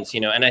intense,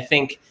 you know. And I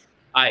think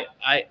I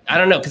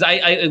don't know,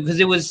 because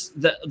it was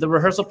the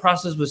rehearsal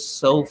process was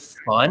so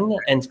fun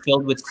and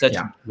filled with such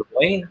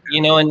joy,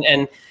 you know,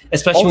 and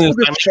especially when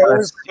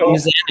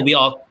we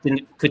all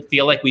could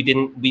feel like we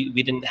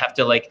didn't have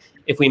to, like,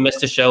 if we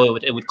missed a show,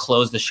 it would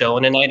close the show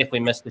in a night if we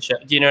missed the show.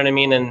 Do you know what I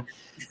mean? And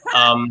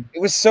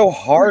it was so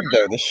hard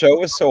though. The show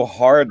was so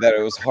hard that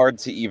it was hard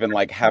to even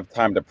like have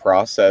time to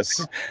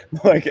process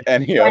like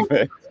any of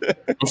it.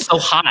 It's so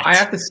hot. I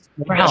have to.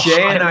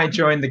 Jay and I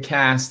joined the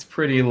cast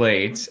pretty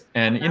late,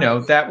 and you know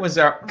that was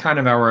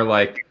our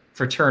like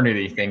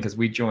fraternity thing because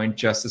we joined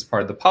just as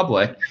part of the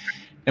public,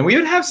 and we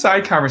would have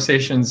side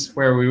conversations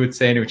where we would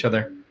say to each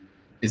other,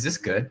 "Is this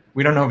good?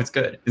 We don't know if it's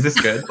good. Is this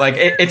good?" Like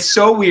it's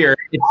so weird.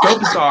 It's so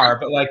bizarre,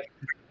 but like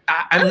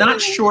I'm not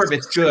sure if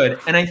it's good.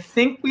 And I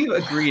think we've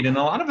agreed, and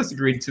a lot of us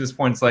agreed to this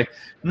point. It's like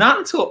not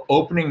until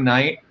opening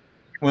night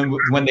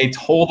when they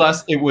told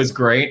us it was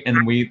great,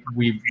 and we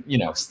you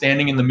know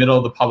standing in the middle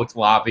of the public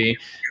lobby,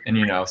 and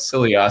you know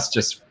silly us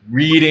just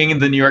reading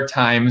the New York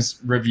Times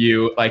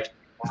review like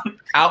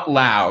out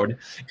loud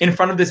in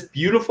front of this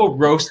beautiful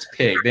roast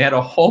pig. They had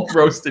a whole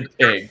roasted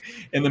pig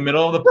in the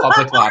middle of the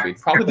public lobby.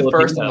 Probably the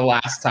first and the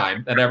last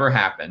time that ever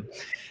happened.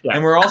 Yeah.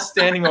 And we're all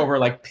standing over,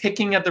 like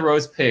picking at the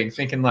roast pig,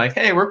 thinking like,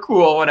 hey, we're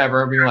cool,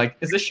 whatever. Being like,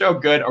 is this show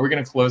good? Are we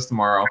going to close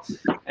tomorrow?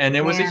 And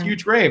it was a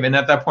huge rave. And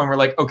at that point, we're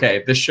like,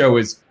 okay, this show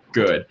is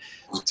good.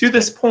 To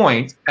this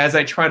point, as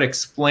I try to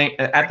explain,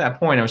 at that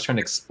point, I was trying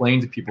to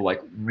explain to people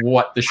like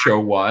what the show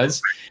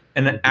was.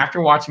 And then after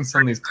watching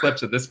some of these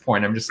clips at this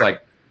point, I'm just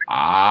like,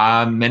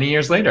 many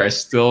years later, it's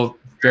still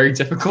very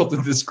difficult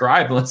to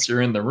describe unless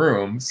you're in the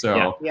room.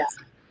 So,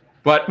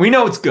 but we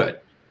know it's good.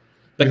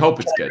 We hope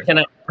it's good. Can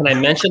I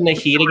mention the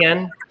heat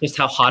again? Just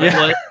how hot it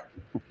was?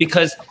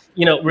 Because,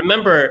 you know,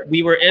 remember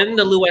we were in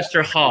the Lou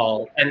Esther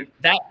Hall, and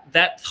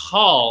that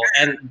hall,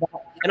 and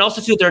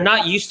also too, they're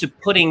not used to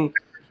putting,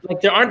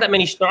 like, there aren't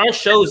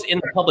shows in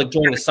the public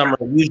during the summer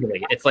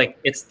usually. It's like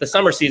it's the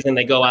summer season.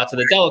 They go out to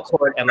the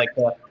Delacorte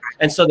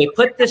and so they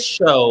put this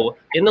show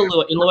in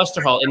Lou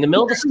Esther Hall in the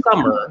middle of the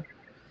summer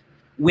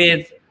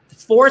with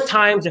 4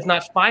 times, if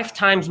not 5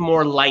 times,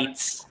 more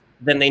lights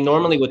than they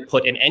normally would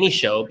put in any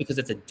show because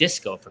it's a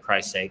disco, for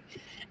Christ's sake.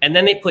 And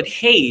then they put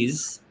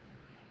haze,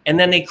 and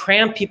then they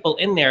cram people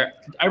in there.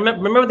 I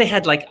remember they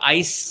had like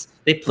ice.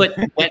 They put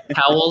wet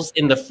towels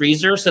in the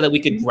freezer so that we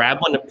could grab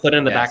one and put it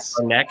in the back of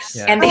our necks.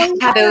 Yeah. And they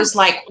had those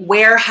like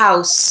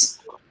warehouse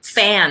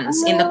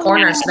fans in the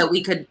corner so that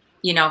we could,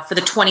 you know, for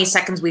the 20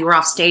 seconds we were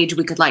off stage,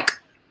 we could like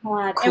cool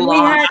and we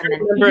off.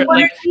 Had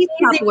like,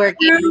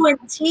 crew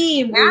and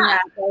team we had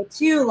though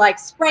too, like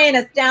spraying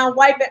us down,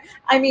 wiping.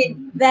 I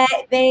mean,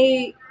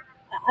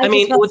 I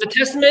mean, it was a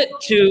testament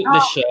to the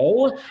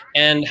show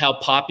and how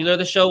popular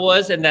the show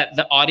was, and that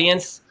the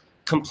audience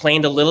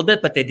complained a little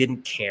bit, but they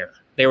didn't care.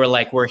 They were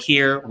like, "We're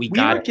here. We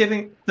got were it."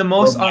 giving the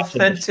most We're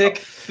watching authentic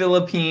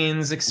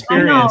Philippines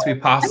experience we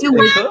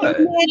possibly could.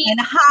 And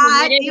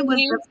hot. It was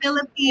the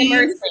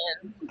Philippines.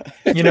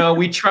 You know,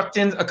 we trucked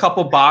in a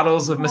couple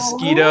bottles of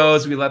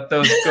mosquitoes. We let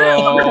those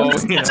go.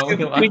 You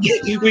know,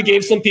 we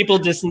gave some people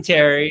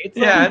dysentery.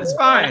 It's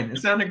fine. It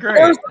sounded great.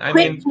 Those I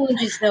quick mean,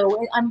 changes,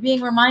 though. I'm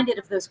being reminded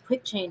of those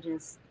quick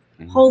changes.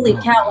 Holy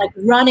cow! Like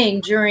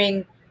running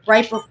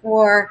right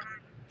before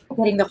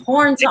getting the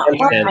horns on.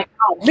 Oh my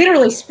God!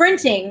 Literally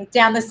sprinting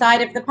down the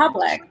side of the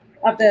public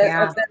of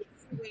the.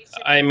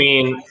 I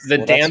mean, the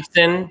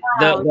dancing,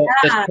 the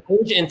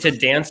change into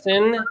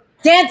dancing.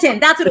 Dancing,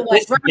 that's what it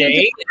was. This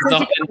day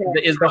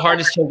is the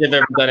hardest change I've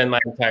ever done in my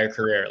entire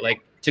career.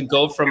 Like to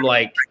go from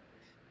like,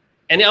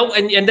 and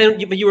then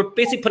you were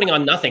basically putting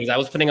on nothings. I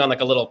was putting on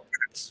like a little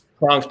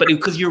prongs, but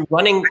because you're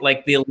running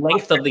like the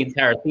length of the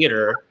entire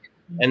theater,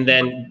 and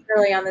then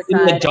really on the in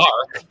side. the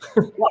dark.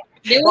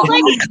 It was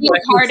like the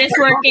hardest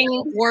working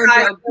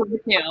wardrobe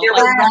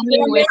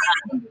too.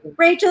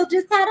 Rachel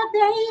just had a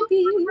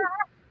baby.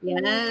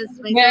 Yes.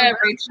 Yeah,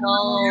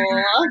 Rachel.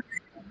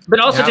 But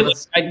also,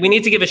 we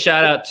need to give a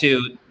shout out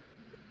to,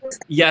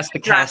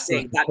 the cast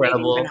is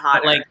incredible.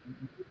 But like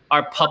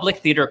our public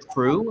theater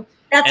crew.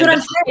 That's what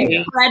I'm saying.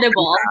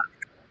 Incredible.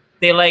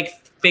 They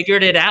like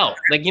figured it out.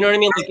 Like, you know what I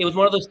mean? Like it was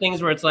one of those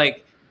things where it's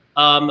like,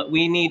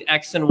 we need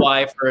X and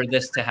Y for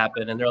this to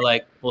happen, and they're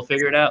like, "We'll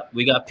figure it out.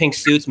 We got pink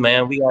suits,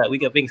 man. We got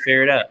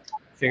figure it out.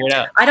 Figure it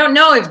out." I don't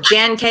know if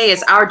Jan K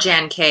is our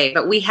Jan K,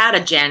 but we had a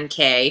Jan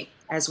K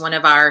as one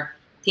of our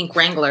pink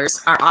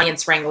wranglers, our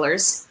audience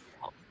wranglers.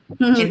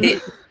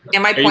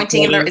 Am I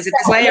pointing in is it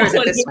this way or is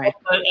it this way?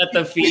 At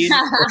the feed.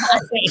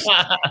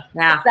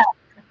 Yeah.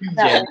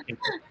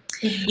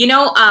 You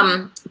know,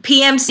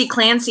 PMC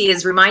Clancy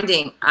is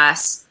reminding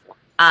us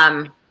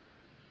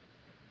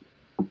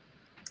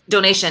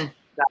donation.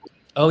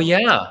 Oh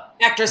yeah.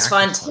 Actors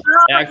Fund.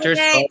 Actors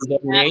Fund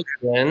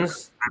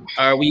donations.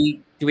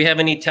 Do we have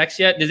any texts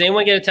yet? Does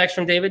anyone get a text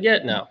from David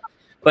yet? No.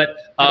 But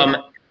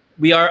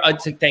we are,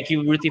 thank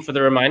you, Ruthie, for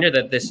the reminder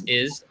that this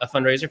is a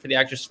fundraiser for the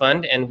Actors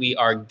Fund, and we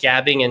are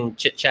gabbing and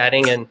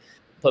chit-chatting.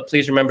 But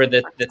please remember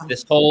that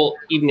this whole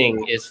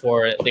evening is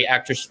for the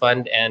Actors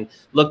Fund, and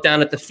look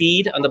down at the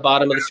feed on the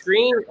bottom of the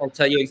screen and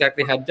tell you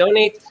exactly how to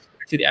donate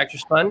to the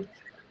Actors Fund.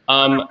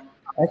 I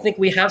think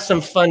we have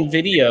some fun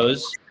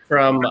videos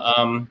from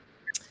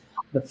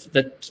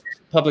the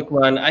public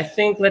run. I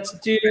think let's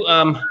do,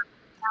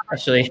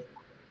 actually,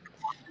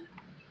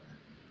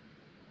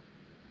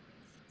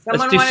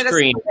 let's do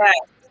Scream.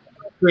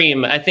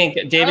 Scream. I think,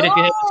 David, if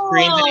you have the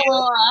Scream video.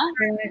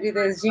 We're going to do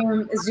the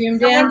Zoom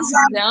dance.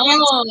 No.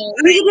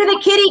 We can do the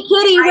kitty.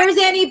 Where's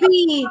Annie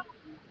B?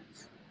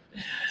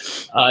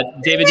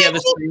 David, do you have the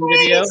Scream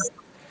video?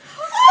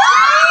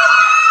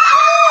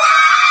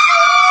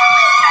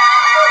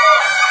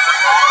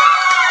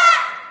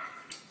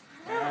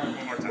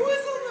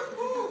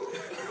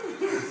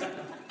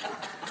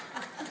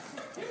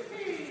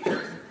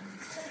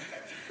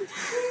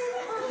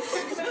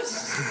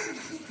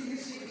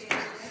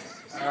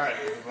 All right,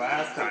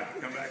 last time.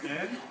 Come back in.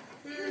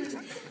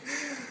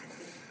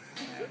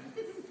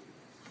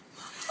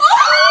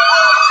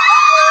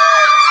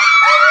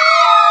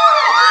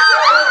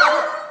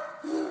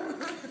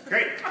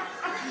 Great.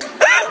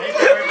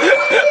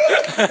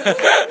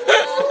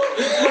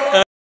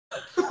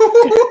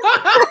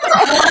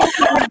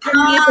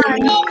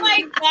 Oh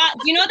my God.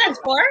 Do you know what that's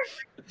for?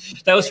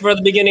 That was for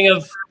the beginning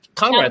of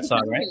Conrad's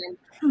song, right?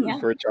 Yeah.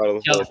 For Child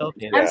of the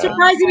Philippines. I'm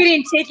surprised we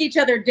didn't take each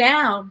other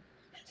down.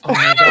 oh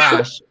my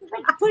gosh.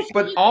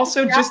 But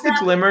also just the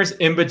glimmers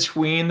in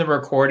between the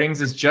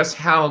recordings is just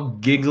how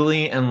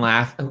giggly and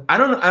laugh. I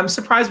don't know. I'm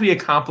surprised we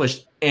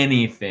accomplished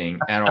anything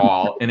at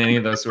all in any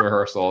of those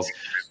rehearsals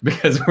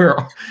because we're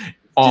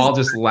all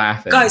just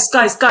laughing. Guys.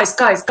 Always.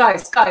 Sorry.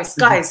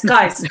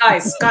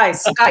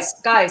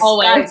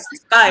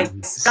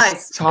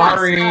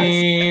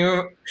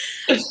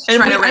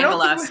 Trying to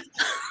wrangle us.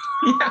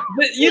 Yeah.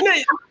 But you know,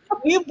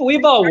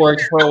 we've all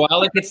worked for a while.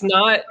 Like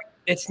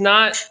it's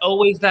not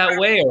always that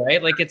way,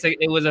 right? Like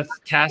it was a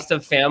cast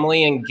of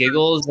family and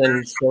giggles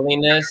and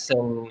silliness,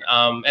 and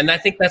I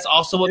think that's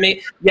also what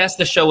made. Yes,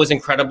 the show was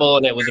incredible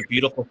and it was a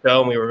beautiful show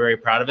and we were very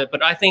proud of it.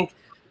 But I think,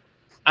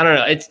 I don't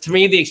know. It's to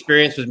me the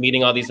experience was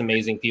meeting all these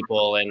amazing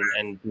people and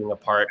being a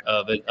part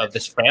of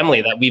this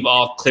family that we've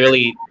all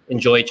clearly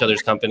enjoy each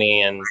other's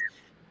company and.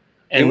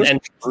 It was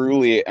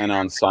truly an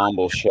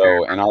ensemble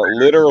show, and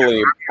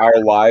our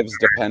lives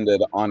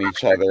depended on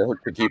each other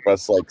to keep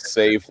us like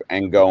safe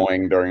and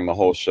going during the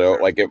whole show.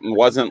 Like it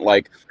wasn't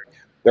like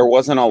there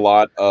wasn't a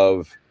lot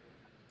of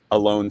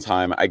alone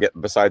time.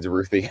 Besides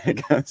Ruthie, I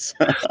guess,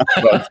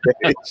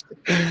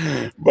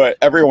 but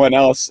everyone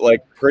else,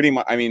 like pretty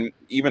much. I mean,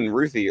 even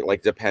Ruthie,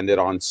 like depended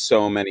on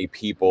so many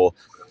people,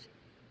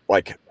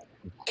 like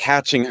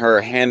catching her,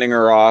 handing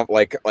her off,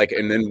 like,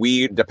 and then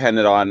we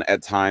depended on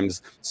at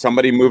times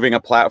somebody moving a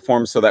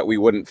platform so that we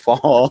wouldn't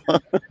fall.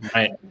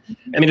 Right.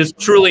 I mean, it's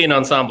truly an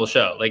ensemble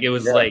show. Like it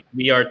was like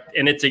we are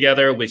in it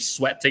together. We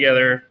sweat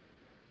together.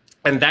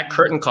 and that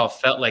curtain call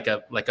felt like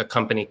a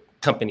company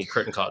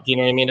curtain call. Do you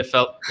know what I mean? It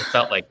felt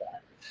like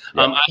that.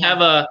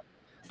 Yeah.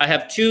 I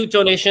have 2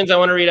 donations I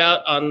want to read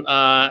out on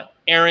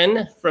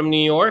Aaron from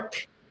New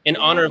York in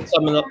honor of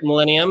Club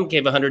Millennium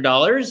gave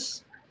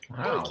 $100.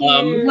 Wow.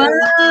 What?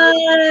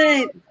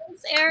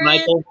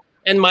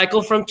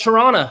 Michael from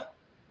Tirana.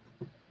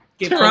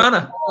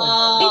 Tirana.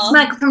 It's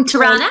Michael from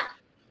Tirana.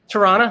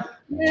 Tirana.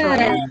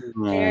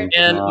 Yeah.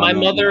 And my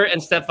mother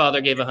and stepfather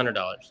gave $100.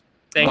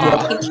 Thank you.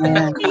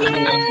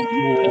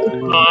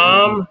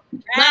 Mom.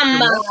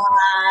 Mama.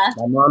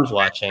 My mom's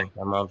watching.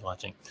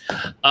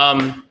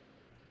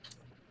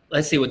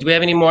 Let's see. Do we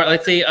have any more?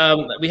 Let's see.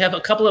 We have a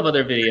couple of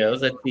other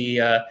videos.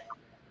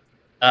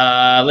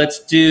 Let's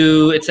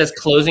do. It says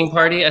closing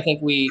party. I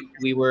think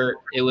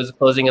it was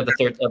closing of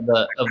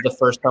the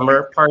first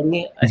summer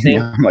party. I think.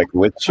 Yeah, I'm like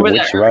which run?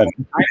 I'm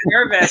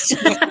nervous.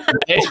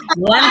 Okay.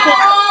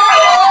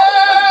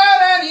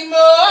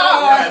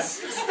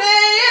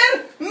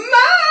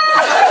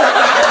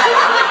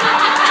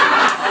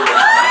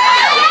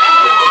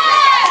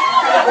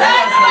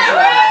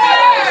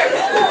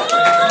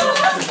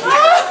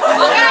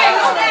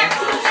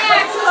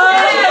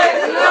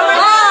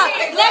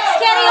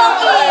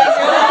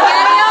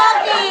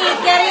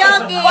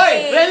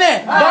 Hey,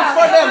 Renee, don't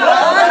for them.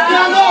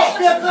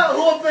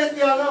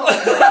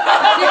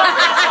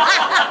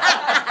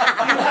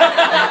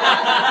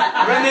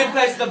 Renee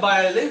plays the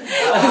violin.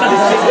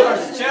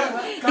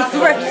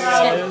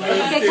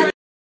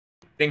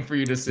 Thing for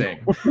you to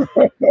sing.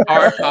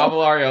 Our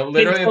Albulario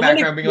literally in the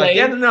background being like,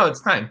 yeah, no,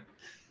 it's time.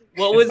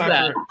 What was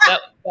that?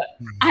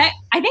 I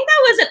think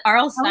that was at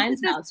Arl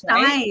Stein's house,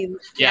 right?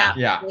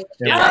 Yeah. Oh,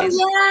 yes.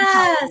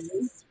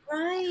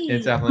 Right.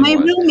 It definitely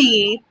My was.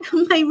 roommate.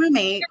 Your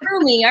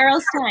roomie,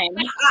 Arl Stein.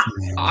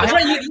 I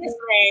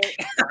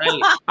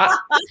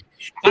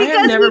Because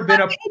have never we been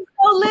got paid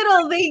so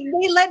little. They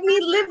let me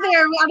live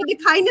there out of the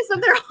kindness of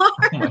their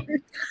heart.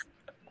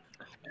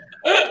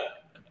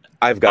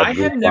 I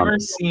have never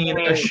seen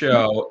a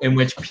show in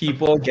which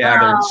people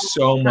gathered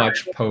so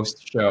much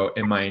post-show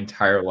in my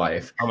entire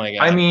life. Oh my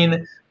god! I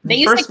mean, They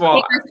used first to of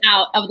all, kick us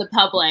out of the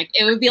public.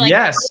 It would be like,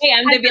 Yes. 2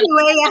 a.m. They'd be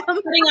like,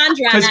 putting on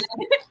drama.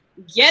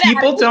 Get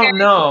people out of here. don't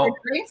know.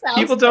 Drinks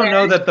People don't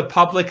know elsewhere. that the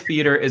public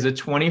theater is a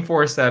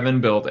 24/7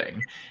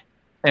 building,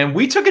 and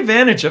we took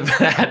advantage of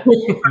that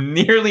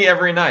nearly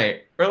every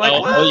night. We're like,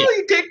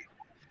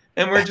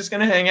 and we're just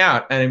gonna hang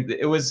out, and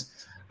it was.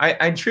 I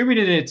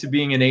attributed it to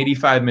being an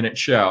 85-minute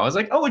show. I was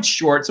like, oh, it's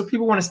short, so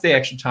people want to stay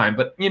extra time.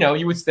 But, you know,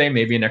 you would stay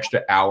maybe an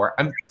extra hour.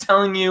 I'm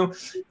telling you,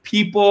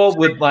 people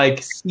would,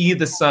 like, see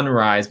the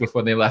sunrise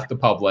before they left the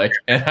public.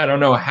 And I don't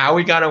know how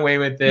we got away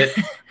with it.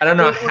 I don't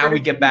know how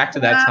we get back to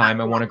that time.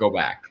 I want to go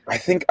back. I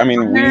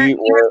mean,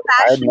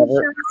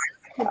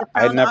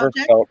 I'd never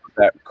felt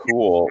that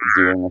cool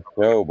doing a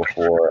show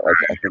before. Like,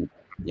 I think,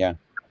 yeah.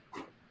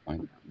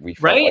 We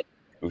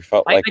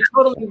felt like I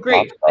totally agree.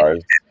 pop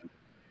stars.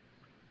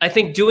 I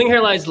think doing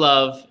Here Lies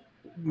Love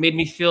made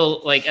me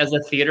feel like, as a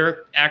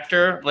theater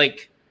actor,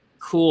 like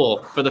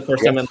cool for the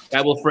first time. And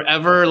I will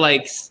forever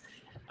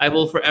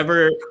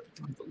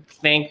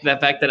thank the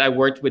fact that I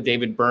worked with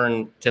David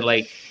Byrne to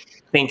like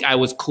think I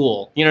was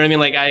cool. You know what I mean?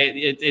 Like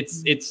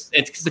it's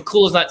because the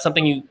cool is not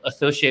something you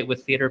associate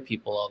with theater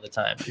people all the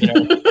time. You know,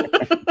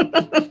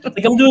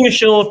 like I'm doing a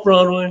show off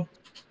Broadway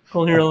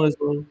called Here Lies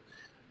Love.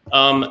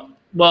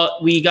 Well,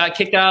 we got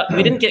kicked out.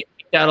 We didn't get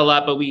kicked out a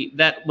lot, but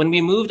when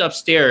we moved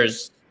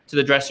upstairs to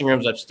the dressing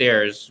rooms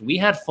upstairs, we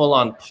had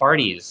full-on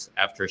parties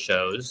after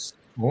shows.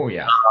 Oh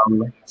yeah.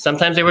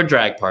 Sometimes they were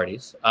drag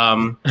parties.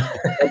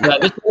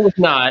 This one was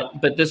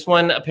not, but this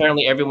one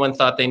apparently everyone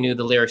thought they knew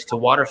the lyrics to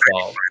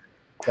Waterfall,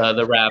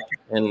 the rap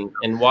in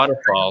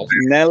Waterfall.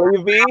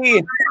 Nelly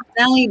V.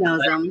 Nelly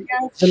knows them.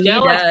 She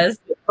does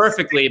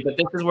perfectly, but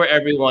this is where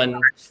everyone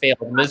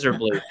failed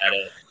miserably at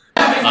it.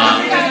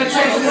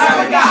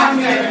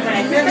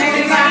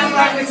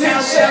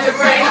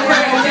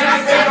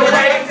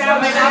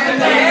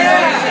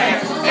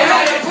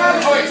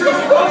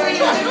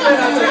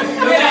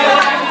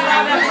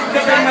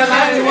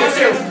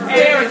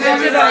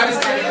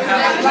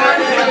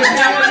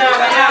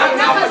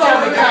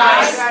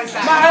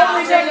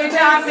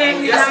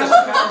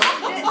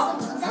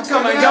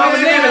 Come on, y'all,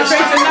 and then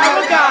trace and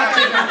I'm a god.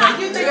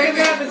 You think they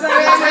got the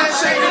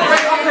shake it,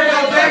 break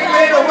up, back,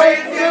 made a way,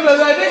 till the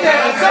legend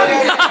that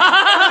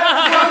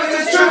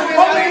it's true,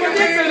 only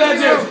ridiculous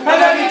you. I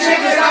love you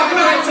chickens, I'm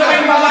good, so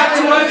ain't my life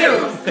to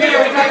undo. Here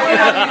we go, when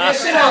I leave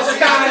this shit out, the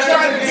sky is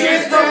shining,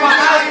 tears from my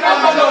eyes,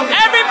 I'm alone.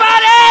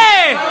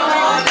 Everybody!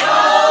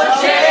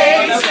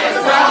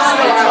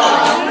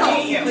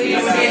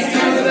 Please get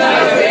to the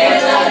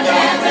river,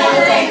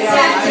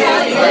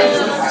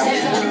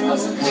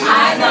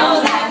 I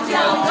know that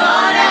you're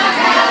gonna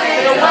have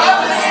it.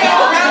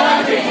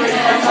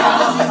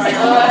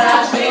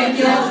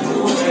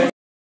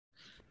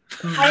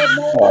 I had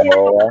no idea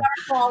what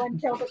waterfall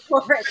until the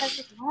chorus. I was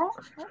like,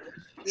 what?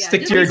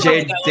 Stick to your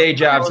day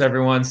jobs,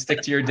 everyone.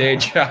 Stick to your day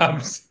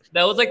jobs.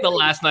 That was like the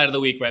last night of the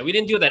week, right? We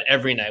didn't do that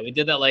every night. We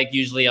did that like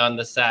usually on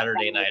the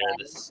Saturday night or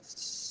the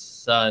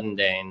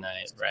Sunday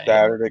night, right?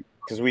 Saturday,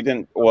 because we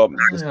didn't. Well,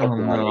 the second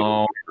one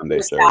know. Sunday,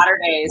 so-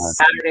 Saturday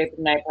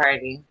night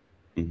party.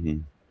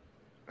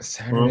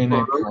 Saturday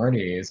night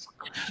parties.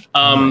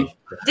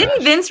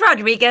 Didn't Vince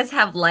Rodriguez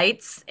have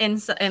lights in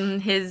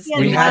his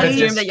We had a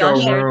room that y'all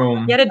disco shared?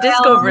 room. He had a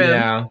disco room.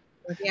 Yeah.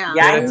 Yeah. He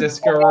had a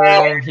disco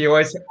room. He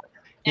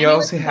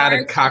also had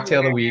a cocktail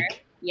of the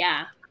week.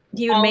 Yeah.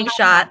 He would make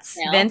shots.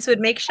 Vince would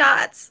make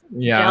shots.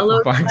 Yeah,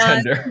 Yellow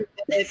bartender.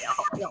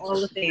 all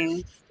the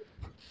things.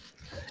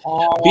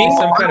 Being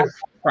some kind of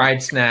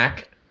fried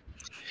snack.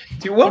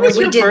 Dude, what was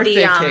We your did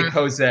the, birthday cake,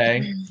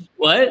 Jose?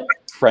 What?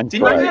 French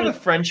Didn't you fries. have a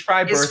French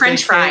fry It's birthday French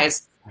cake?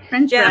 fries.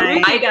 French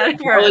fries. I got it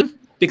for him.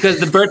 Because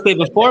the birthday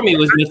before me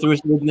was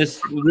with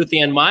Miss Ruthie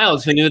Ann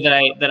Miles, who knew that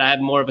I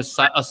had more of a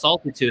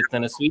salty tooth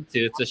than a sweet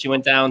tooth. So she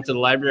went down to the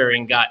library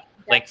and got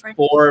like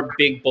 4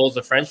 big bowls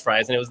of French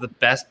fries, and it was the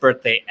best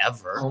birthday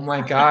ever. Oh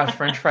my gosh,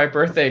 French fry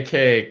birthday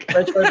cake.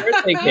 French fry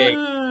birthday cake.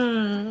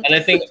 And I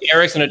think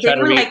Eric's gonna try They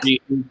to were read.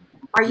 like,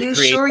 are you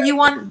sure you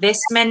want this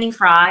many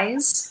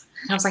fries?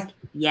 And I was like,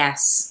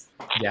 yes.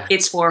 Yeah.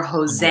 It's for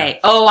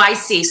Jose. Oh, I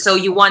see. So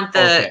you want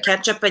the Okay.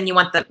 ketchup and you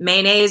want the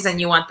mayonnaise and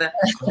you want the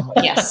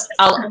yes.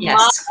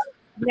 Yes.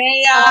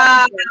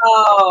 Mayo.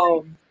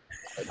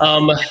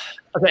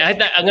 Okay, I'm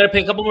gonna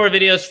pick a couple more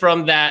videos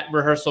from that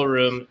rehearsal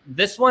room.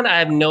 This one, I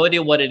have no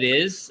idea what it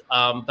is,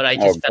 but I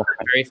just found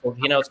it very cool.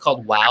 You know, it's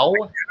called Wow.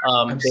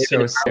 I'm David,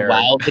 so it's a scared.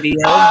 Wow video.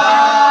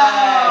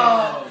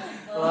 Wow.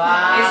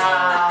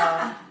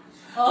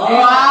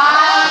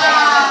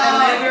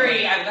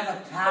 Delivery. I've got a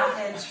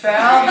package.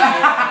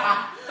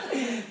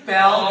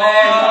 Velvet.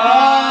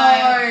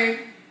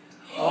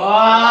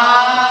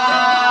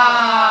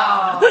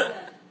 Wow.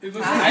 It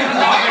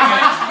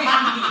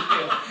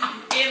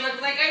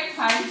looks like I'm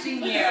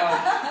punching you.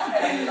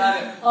 I love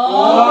it.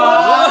 Oh.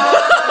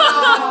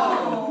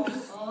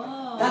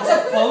 That's a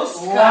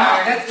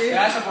postcard.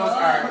 That's a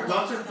postcard.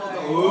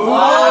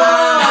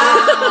 Wow.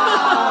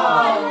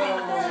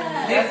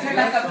 Lift her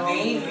like a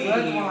baby.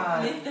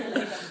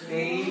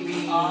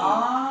 Baby.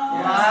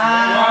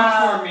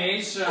 Wow.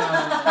 Formation.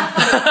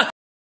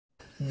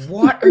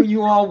 What are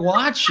you all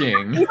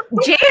watching?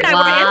 Jay and I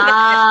were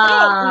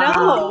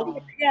in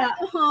the Yeah.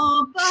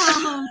 Oh,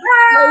 Bob.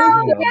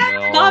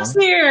 Bob's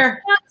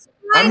here.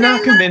 I'm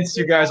not convinced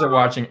you guys are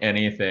watching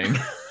anything.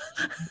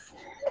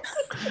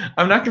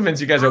 I'm not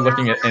convinced you guys are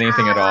looking at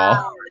anything at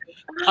all.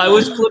 I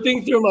was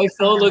flipping through my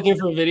phone looking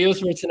for videos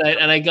for tonight,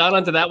 and I got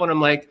onto that one.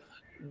 I'm like,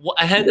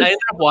 I ended up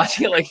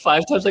watching it like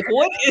 5 times. Like,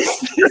 what is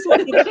this? We're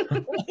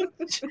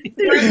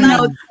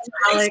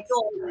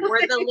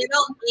the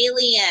little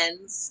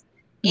aliens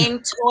in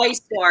Toy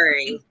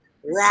Story.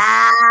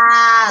 Wow.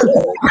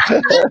 I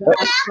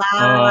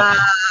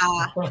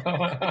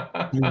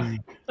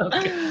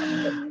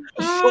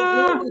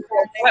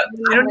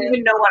don't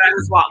even know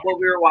what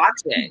we were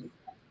watching.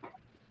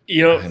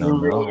 You don't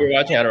remember what we were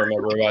watching? I don't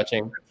remember what we were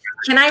watching.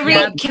 Can I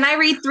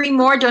read 3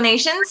 more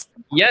donations?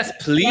 Yes,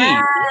 please.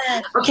 Yes.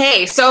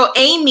 Okay, so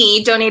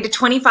Amy donated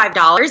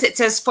 $25. It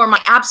says, for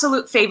my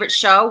absolute favorite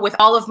show with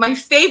all of my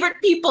favorite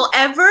people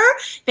ever.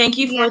 Thank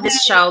you for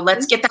this show.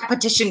 Let's get that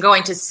petition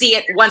going to see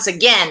it once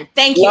again.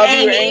 Thank you, Love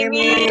Amy. you,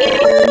 Amy.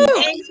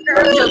 Thanks,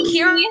 girl.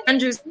 Kira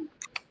Andrews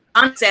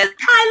says,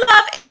 I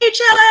love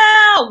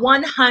HLL.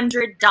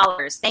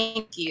 $100.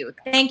 Thank you.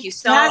 Thank you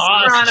so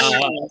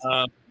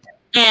much.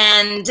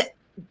 And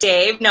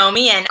Dave,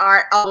 Nomi, and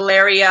Art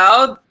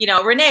Albulario. You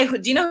know, Renee,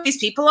 do you know who these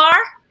people are?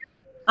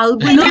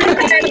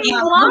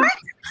 People are?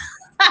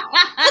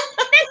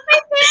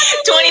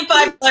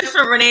 25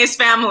 from Renee's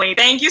family.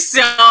 Thank you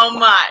so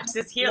much.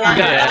 This here.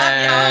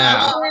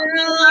 Yeah.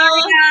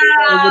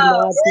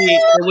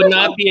 It would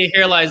not be a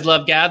Here Lies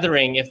Love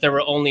gathering if there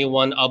were only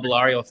one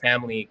Albulario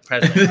family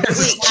present. Wait,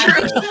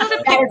 can you show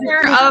the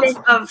picture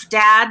of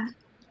Dad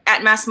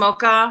at Mass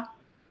Mocha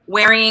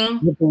wearing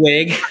With the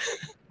wig.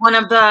 one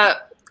of the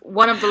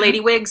lady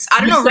wigs? I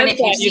don't know, Renee, if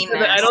you've seen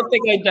this. I don't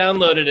think I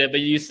downloaded it, but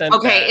you sent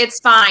Okay, that. it's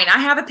fine. I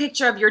have a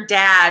picture of your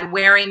dad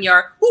wearing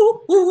your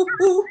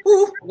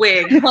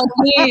wig. Well,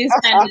 please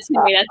send it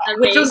to me. That's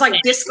With those like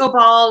amazing. disco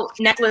ball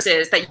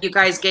necklaces that you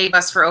guys gave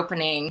us for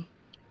opening.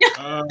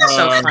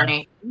 So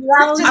funny.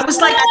 I was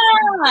like,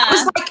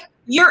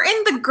 you're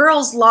in the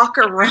girls'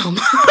 locker room.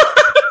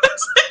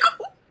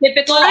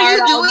 Typical What are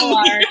you Art doing?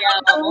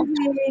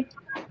 Albulario.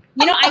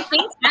 You know, I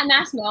think at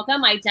Mass Mocha,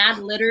 my dad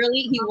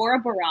literally, he wore a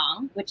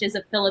barong, which is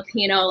a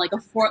Filipino, like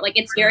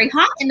it's very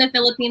hot in the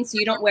Philippines, so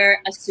you don't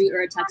wear a suit or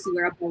a tux, you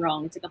wear a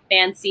barong. It's like a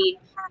fancy,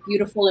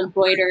 beautiful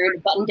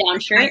embroidered button-down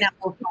shirt.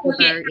 Took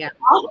it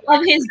off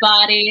of his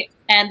body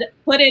and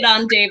put it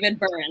on David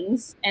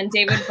Burns. And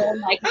David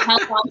Burns like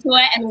held onto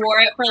it and wore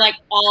it for like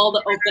all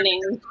the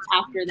openings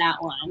after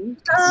that one.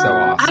 So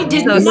awesome. I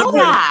didn't know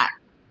that.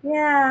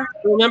 Yeah.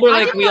 Remember, I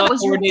like didn't we know all it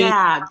was your coordinated.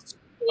 dad.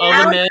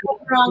 All the men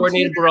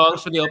coordinated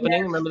barongs for the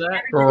opening. Remember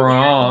that?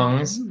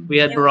 Barongs. We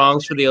had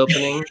barongs for the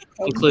opening,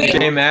 including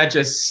Jay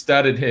Madjus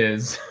studded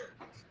his.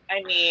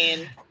 I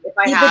mean, if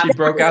I have, She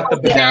broke out the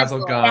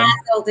bedazzled gun.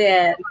 Dazzled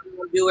it.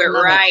 do it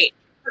Love it. right.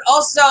 But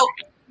also,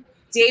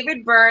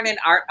 David Byrne and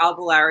Art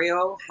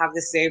Albulario have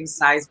the same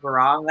size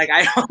barong. Like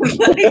I don't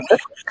like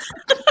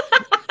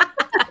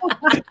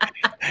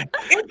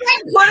it's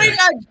like putting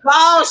a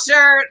ball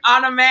shirt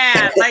on a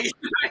man. Like, you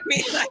know what I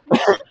mean? Like,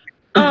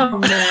 oh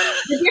man.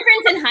 The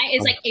difference in height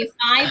is like a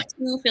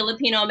 5'2"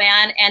 Filipino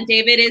man, and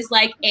David is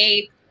like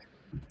a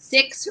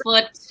 6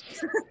 foot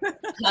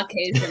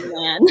Caucasian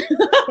man.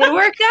 It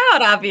worked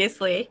out,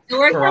 obviously. It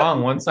worked Wrong.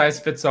 out. One size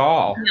fits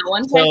all. Yeah,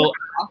 one size So fits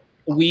all.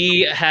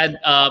 we had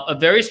a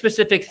very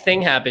specific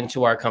thing happen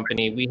to our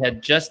company. We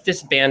had just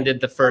disbanded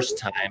the first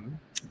time.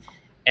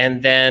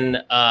 And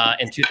then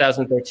in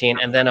 2013,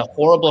 and then a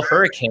horrible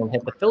hurricane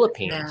hit the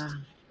Philippines,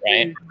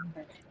 right?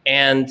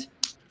 And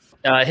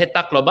hit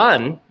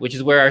Tacloban, which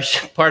is where our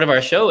part of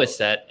our show is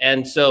set.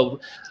 And so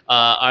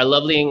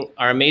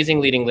our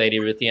amazing leading lady,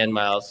 Ruthie and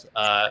Miles,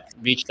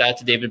 reached out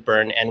to David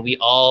Byrne, and we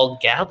all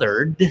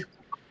gathered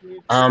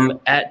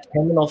at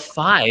Terminal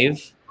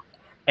 5.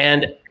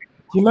 And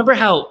do you remember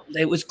how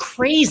it was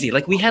crazy?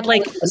 Like we had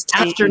like an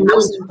afternoon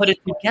to put it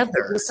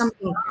together. It was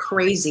something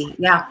crazy.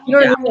 Yeah. You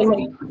know what I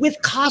mean? Like, with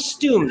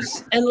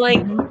costumes and like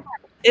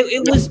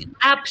it was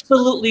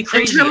absolutely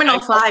crazy. And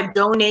Terminal 5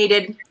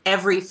 donated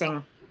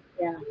everything.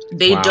 Yeah.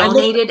 They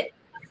donated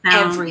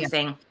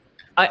everything.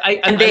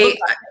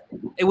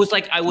 It was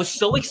like I was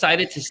so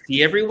excited to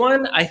see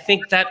everyone. I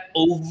think that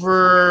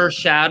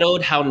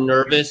overshadowed how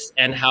nervous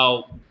and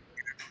how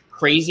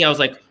crazy I was.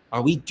 Like,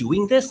 are we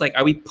doing this? Like,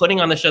 are we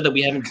putting on the show that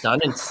we haven't done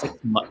in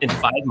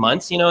 5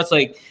 months? You know, it's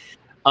like,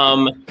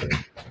 I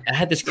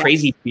had this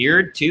crazy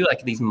beard too,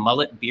 like these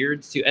mullet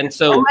beards too. And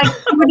so you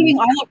were doing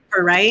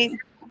Oliver, right?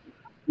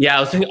 Yeah,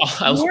 I was thinking,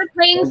 We're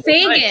playing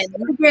Fagin.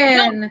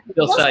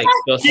 Feel psyched.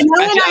 And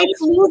then I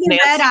flew the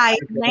red eye,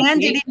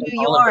 landed in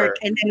New York,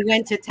 and then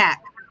went to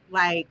tech.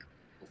 Like,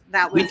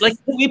 that was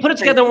we put it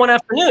together in one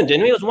afternoon,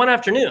 didn't we? It was one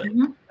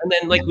afternoon. And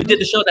then like we did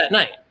the show that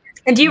night.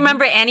 And do you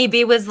remember Annie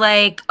B was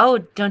like, "Oh,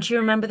 don't you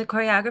remember the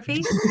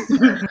choreography?"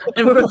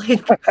 And we were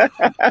like, "I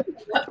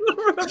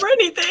don't remember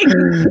anything."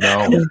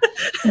 No.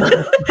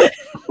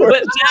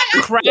 But that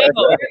crowd,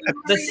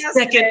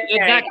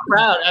 that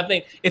crowd, I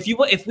think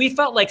if we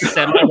felt like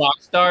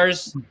semi-rock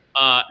stars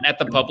at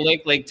the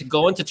Public, like to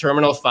go into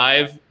Terminal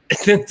 5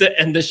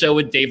 to end the show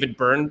with David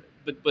Byrne,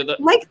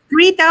 like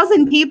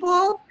 3,000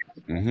 people.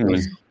 It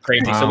was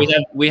crazy. Wow. So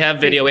we have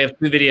video. We have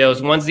 2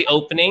 videos. One's the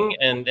opening,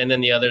 and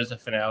then the other is the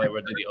finale.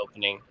 We'll do the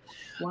opening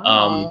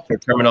for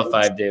Terminal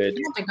 5, David.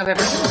 I don't think I've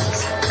ever seen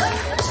this.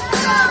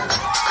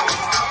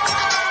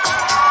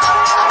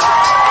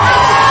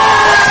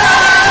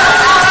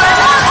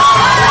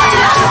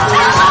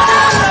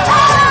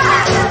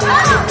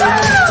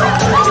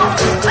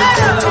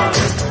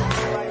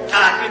 I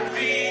could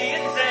be a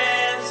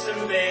dancer,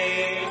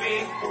 maybe.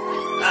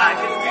 I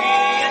could be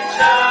a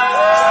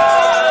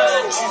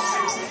judge.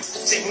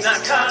 Sing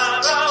that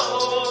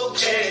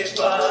karaoke,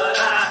 but I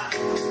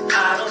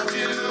don't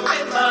do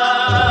it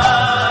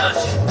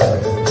much.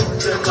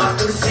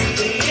 Democracy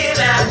in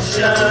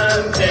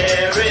action,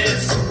 there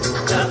is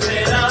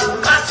nothing up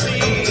my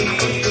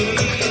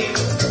sleeve.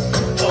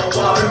 A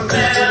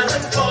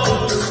watermelon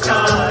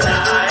postcard, I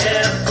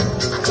am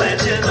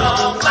planting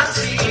all my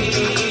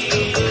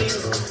seeds.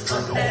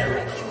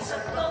 Americans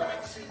are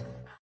going to.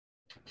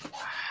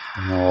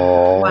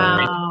 Oh.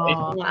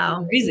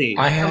 Wow. Crazy.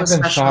 I haven't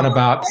thought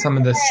about some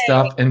of this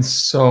stuff in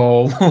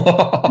so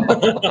long.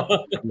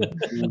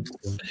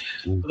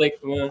 Like,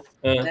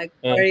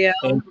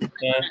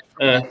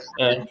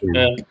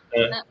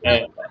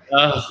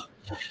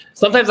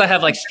 sometimes I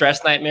have like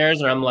stress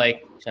nightmares, or I'm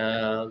like,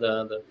 child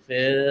of the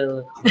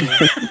Philippines.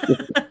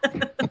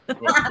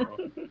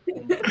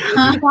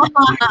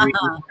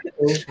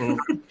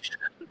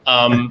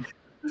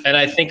 And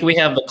I think we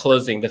have the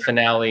closing, the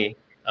finale,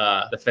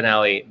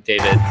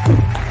 David.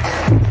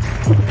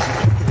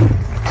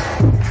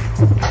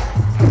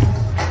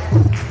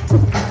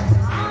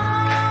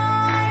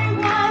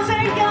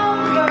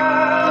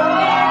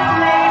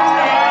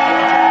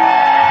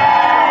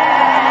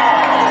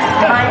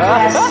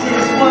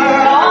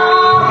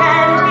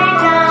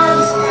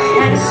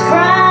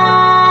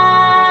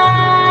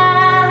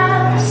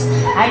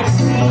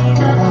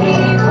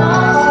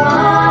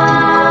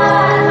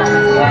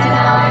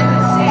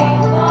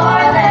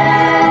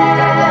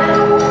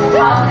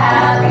 How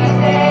happy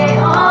they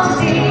are.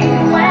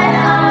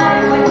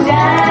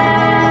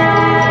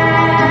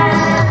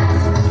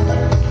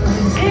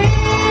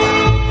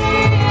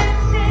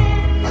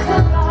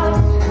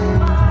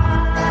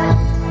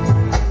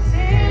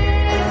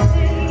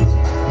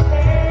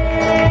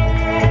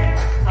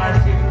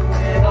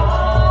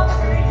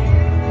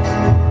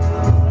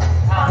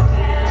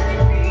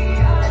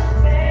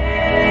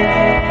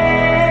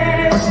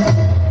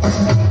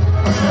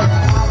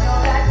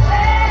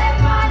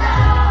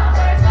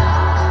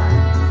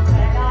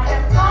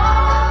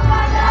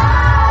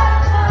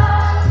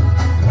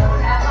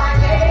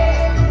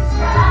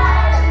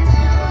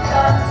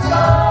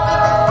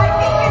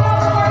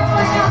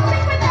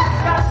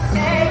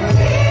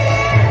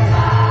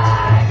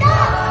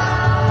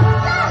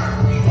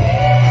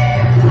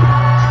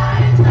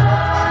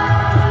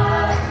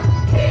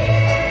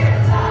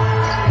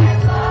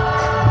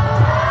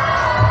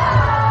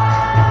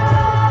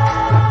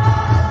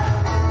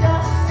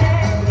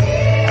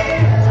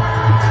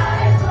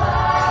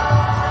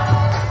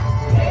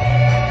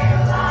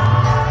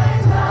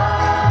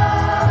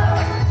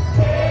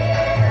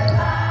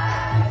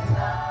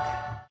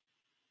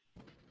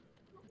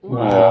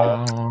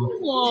 Wow.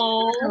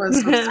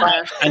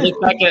 I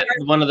look back at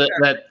one of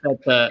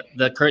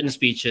the curtain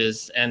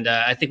speeches, and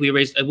I think we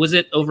raised, was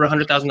it over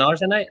 $100,000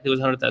 that night? It was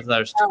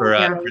 $100,000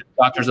 for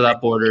Doctors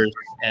Without Borders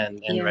and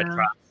Red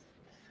Cross.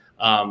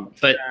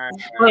 But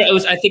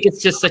I think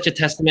it's just such a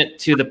testament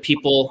to the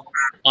people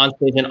on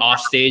stage and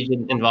off stage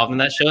and involved in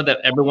that show that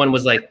everyone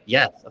was like,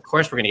 yes, of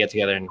course we're gonna get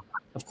together, and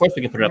of course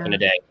we can put it up in a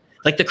day.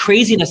 Like the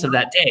craziness of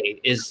that day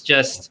is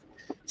just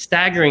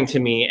staggering to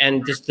me,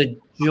 and just the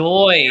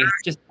joy.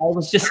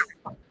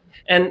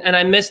 And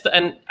I missed,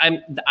 and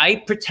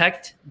I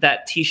protect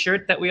that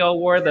T-shirt that we all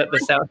wore, the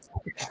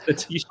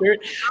T-shirt,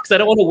 because I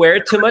don't want to wear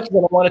it too much, but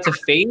I don't want it to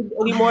fade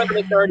anymore than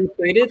it's already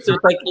faded. So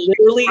it's like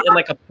literally in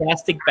like a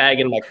plastic bag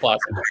in my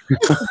closet.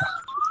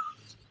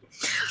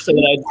 So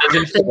that I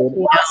doesn't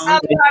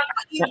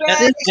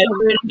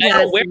I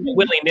don't wear it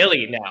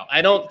willy-nilly now.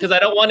 I don't, because I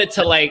don't want it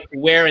to like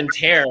wear and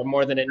tear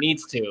more than it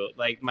needs to.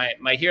 Like my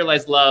Here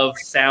Lies Love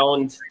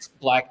sound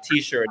black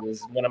T-shirt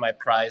is one of my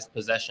prized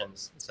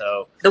possessions.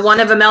 So The one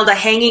of Imelda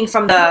hanging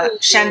from the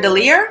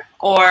chandelier,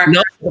 or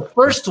no, the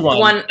first one,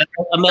 the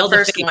Imelda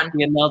first face, one.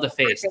 the Imelda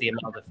face.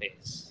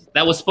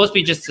 That was supposed to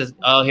be just as,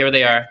 oh, here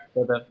they are.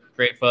 They're the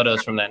great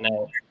photos from that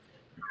night.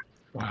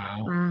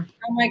 Wow.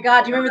 Oh my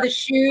God! Do you remember the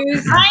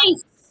shoes?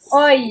 Nice.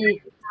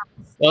 Oi.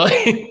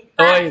 Oi.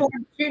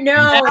 You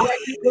know.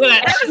 Look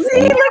at that.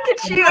 See, look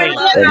at you. I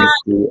love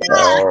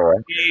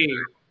that. Hey.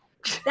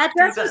 That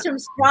dress was from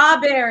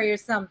Strawberry or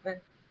something.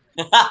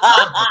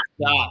 Stop.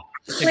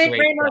 Flint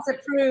Ramos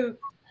approved.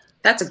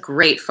 That's a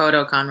great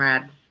photo,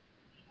 Conrad.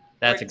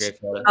 That's a great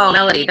photo. Oh,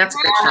 Melody, that's a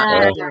good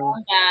shot.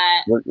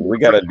 We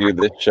got to do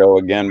this show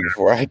again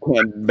before I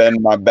can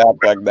bend my back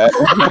like that.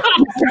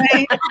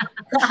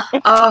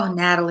 Oh,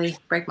 Natalie,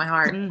 break my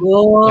heart. That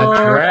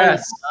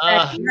dress.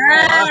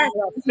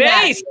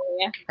 Face.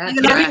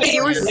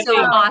 You were so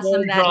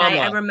awesome that night.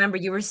 I remember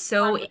you were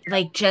so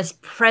like just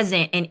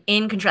present and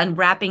in control and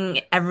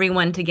wrapping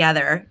everyone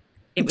together.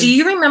 Do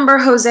you remember,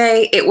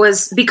 Jose? It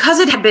was because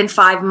it had been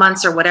 5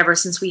 months or whatever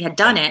since we had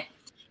done it.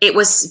 It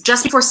was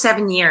just before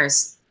 7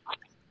 years.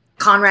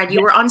 Conrad,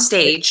 you were on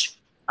stage.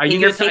 Are you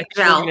your gonna fake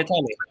gel.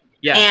 tell me?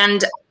 Yeah.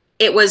 And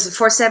it was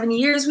for 7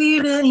 years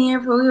we've been here.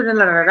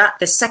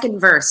 The second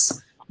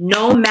verse.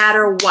 No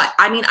matter what.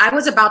 I mean, I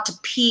was about to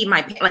pee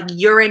like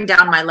urine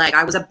down my leg.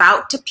 I was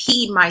about to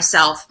pee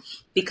myself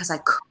because I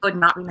could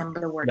not remember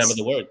the words. Remember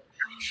the word.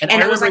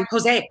 And I was like,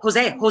 Jose, what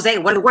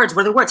are the words?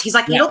 What are the words? He's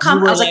like, it'll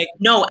come. I was like,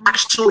 no,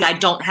 actually, I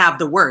don't have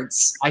the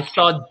words. I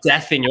saw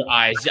death in your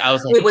eyes. I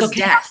was like, it was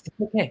death.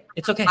 It's okay.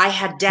 It's okay. I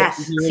had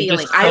death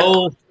feeling.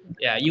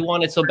 Yeah, you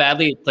wanted so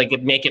badly, like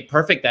it make it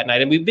perfect that night,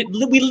 and we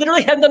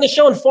literally hadn't done the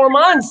show in 4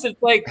 months.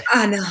 It's like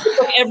I know. It's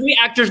like every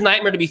actor's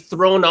nightmare to be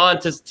thrown on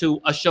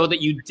to a show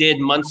that you did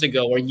months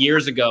ago or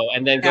years ago,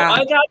 and then go,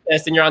 I got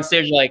this, and you're on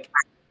stage, you're like,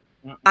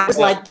 I was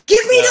like,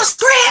 give me the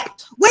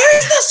script. Where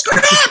is the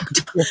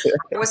script?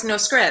 There was no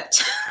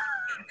script.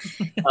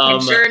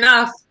 And sure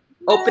enough,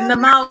 open the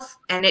mouth,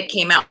 and it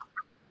came out.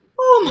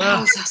 Oh my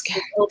God, so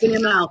scared. Open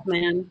your mouth,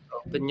 man.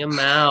 Open your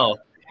mouth.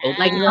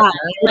 Like that.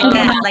 Open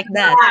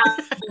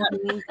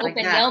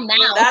your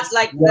mouth. That's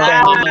like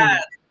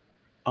that.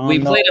 We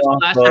played a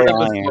flash of it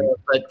before,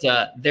 but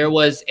there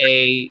was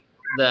we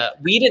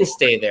didn't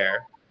stay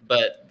there,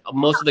 but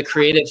most of the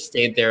creatives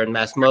stayed there in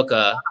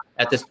Masmoka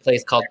at this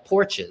place called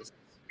Porches.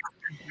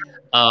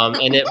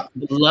 And it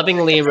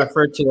lovingly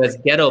referred to as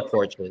Ghetto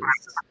Porches.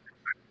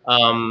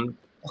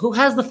 Who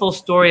has the full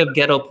story of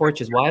Ghetto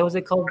Porches? Why was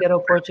it called Ghetto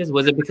Porches?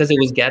 Was it because it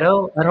was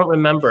ghetto? I don't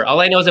remember. All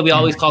I know is that we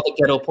always called it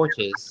Ghetto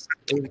Porches.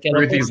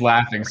 Ruthie's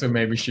laughing, so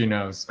maybe she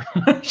knows.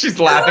 She's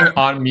laughing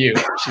on mute.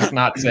 She's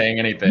not saying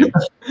anything.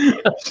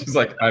 She's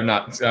like, I'm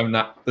not.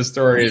 The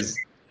story is.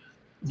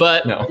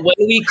 But when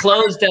we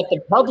closed at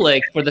the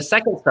public for the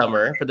second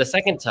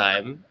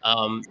time,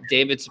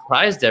 David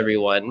surprised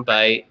everyone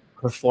by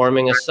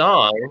performing a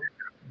song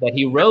that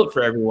he wrote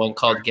for everyone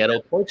called Ghetto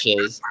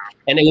Porches.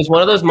 And it was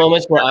one of those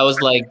moments where I was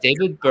like,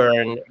 David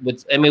Byrne,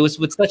 it was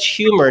with such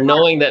humor,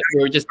 knowing that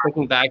we were just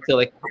thinking back to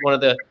like one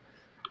of the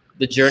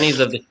journeys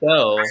of the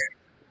show.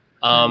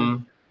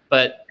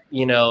 But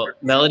you know,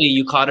 Melody,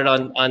 you caught it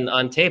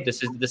on tape.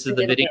 This is the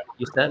video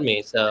you sent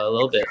me, so a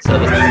little bit. So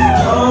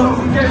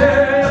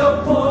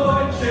Ghetto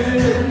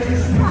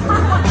Porches.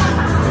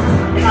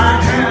 I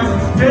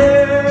am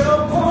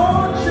Ghetto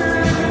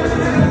Porches.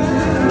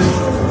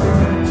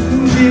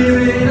 Give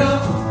it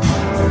up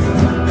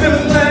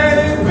and let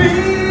it be.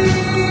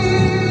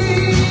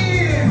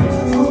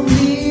 On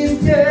these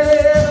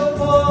ghetto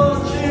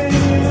porches.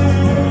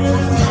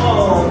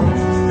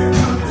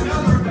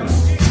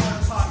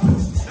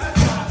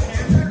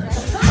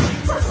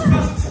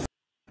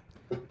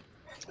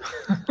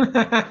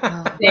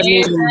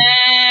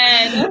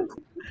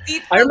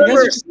 I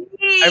remember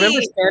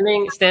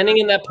standing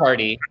in that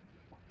party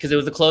because it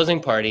was the closing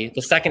party,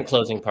 the second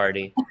closing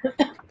party.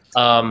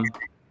 I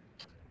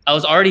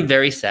was already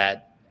very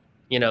sad,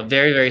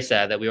 very, very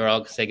sad that we were all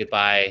going to say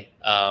goodbye.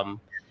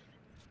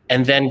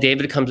 And then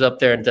David comes up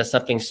there and does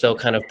something so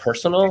kind of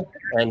personal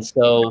and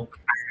so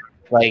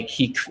like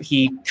he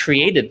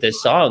created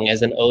this song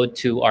as an ode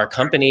to our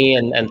company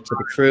and to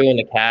the crew and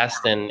the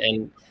cast,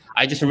 and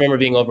I just remember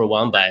being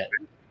overwhelmed by it.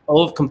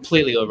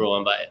 Completely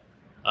overwhelmed by it.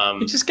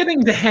 Just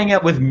getting to hang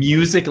out with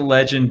music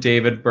legend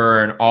David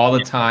Byrne all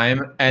the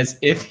time as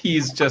if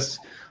he's just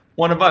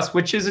one of us,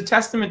 which is a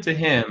testament to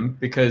him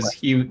because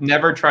he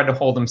never tried to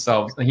hold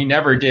himself. He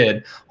never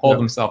did hold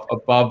himself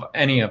above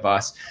any of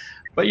us.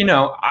 But, you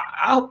know,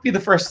 I'll be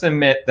the first to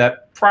admit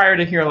that prior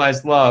to Here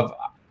Lies Love,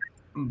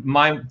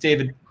 my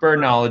David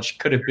Byrne knowledge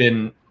could have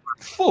been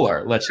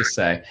fuller, let's just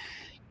say.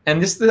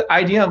 And this the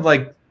idea of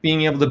like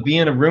being able to be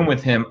in a room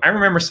with him. I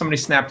remember somebody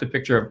snapped a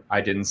picture of,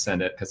 I didn't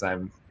send it because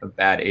I'm a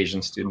bad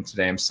Asian student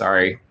today. I'm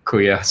sorry,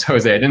 Kuya,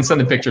 Jose. I didn't send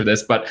a picture of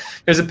this, but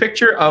there's a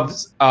picture of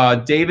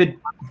David,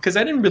 because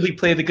I didn't really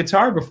play the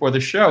guitar before the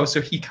show.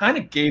 So he kind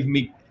of gave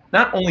me,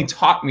 not only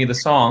taught me the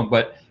song,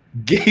 but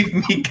gave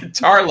me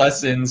guitar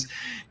lessons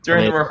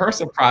during the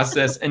rehearsal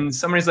process. And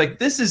somebody's like,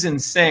 this is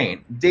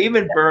insane.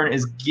 David Byrne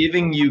is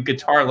giving you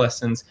guitar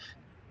lessons.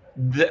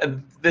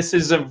 This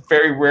is a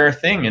very rare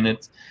thing. And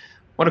it's,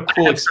 what a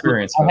cool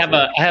experience. I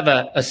have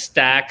a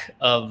stack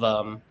of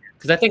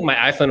because I think my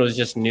iPhone was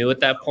just new at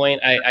that point.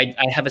 I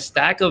have a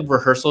stack of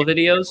rehearsal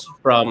videos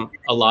from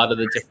a lot of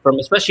the from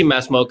especially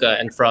Mass Mocha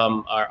and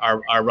from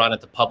our run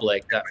at the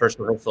Public, that first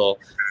rehearsal.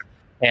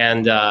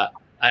 And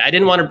I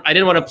didn't want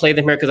to play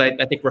them here because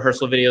I think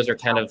rehearsal videos are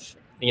kind of,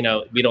 you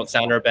know, we don't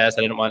sound our best.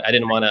 I didn't want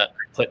to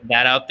put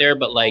that out there,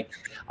 but like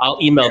I'll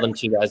email them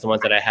to you guys, the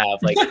ones that I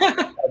have.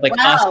 Like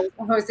wow,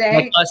 Jose,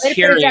 like us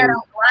hearing.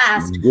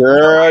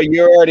 Girl,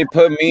 you already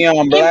put me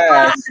on blast.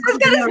 I was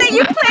gonna say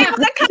you played with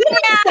the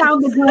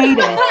sound the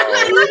greatest.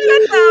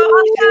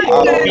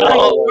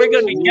 We're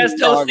gonna be guest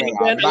hosting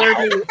again.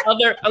 I'm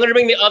gonna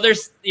bring the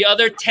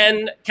other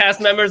 10 cast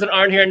members that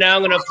aren't here now.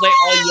 I'm gonna play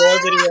all your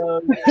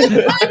videos.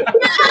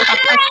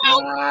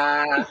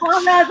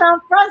 Conrad's on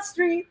Front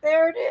Street.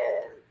 There it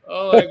is.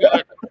 Oh my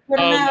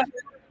god.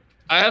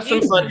 I have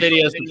some fun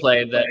videos to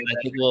play that I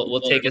think will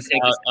take us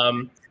out.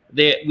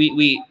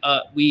 We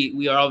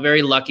are all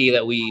very lucky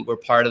that we were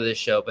part of this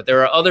show, but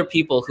there are other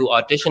people who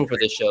auditioned for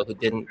this show who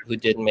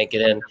didn't make it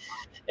in,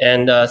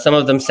 and some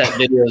of them sent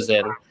videos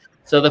in.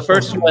 So the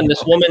first one,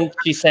 this woman,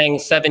 she sang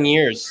 7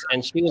 years,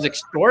 and she was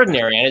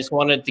extraordinary. I just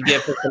wanted to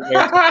give her some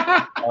air.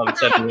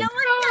 7 years.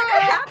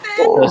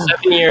 So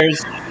 7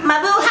 years.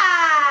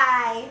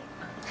 Mabuhay!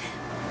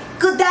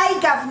 Good day,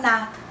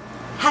 Governor.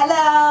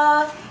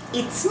 Hello.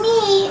 It's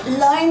me,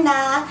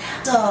 Lorna.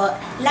 So,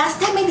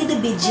 last time I did a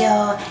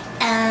video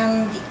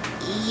and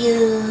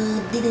you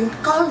didn't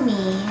call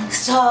me.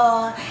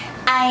 So,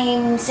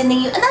 I'm sending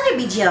you another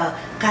video.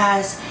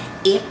 Because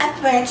if at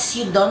first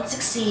you don't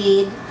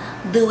succeed,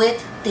 do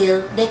it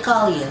till they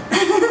call you.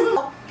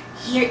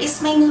 Here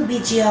is my new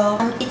video.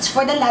 It's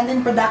for the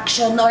London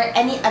production or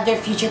any other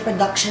future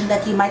production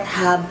that you might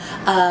have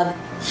of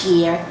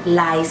Here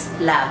Lies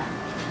Love.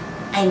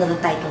 I know the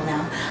title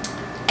now.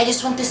 I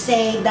just want to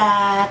say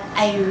that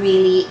I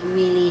really,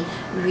 really,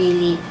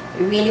 really,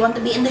 really want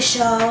to be in the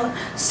show.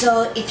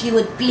 So if you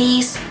would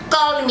please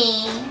call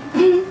me,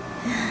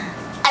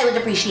 I would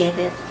appreciate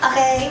it.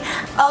 Okay?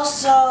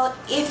 Also,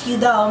 if you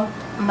don't,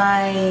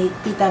 my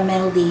Tita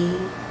Melody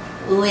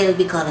will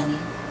be calling you.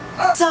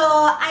 So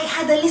I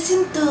had to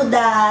listen to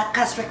the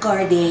cast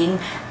recording,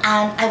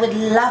 and I would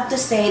love to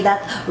say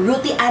that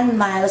Ruthie and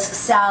Miles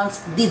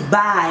sounds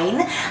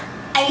divine.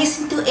 I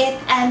listened to it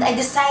and I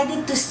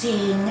decided to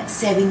sing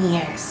 7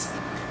 years.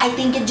 I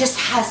think it just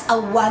has a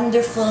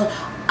wonderful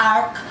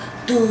arc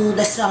to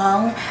the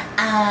song,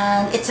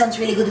 and it sounds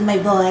really good in my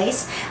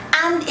voice,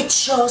 and it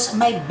shows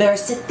my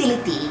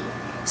versatility.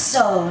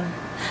 So,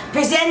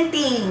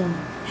 presenting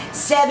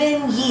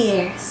 7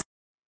 years.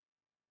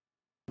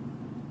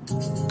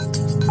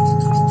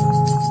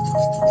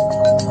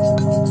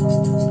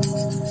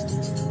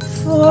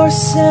 For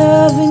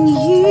 7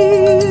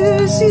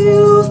 years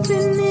you've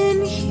been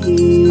in here.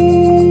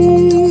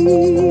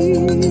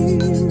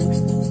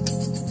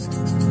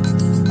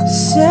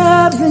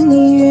 7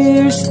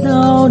 years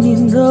down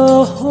in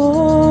the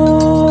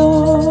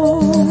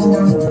hole.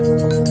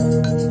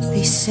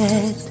 They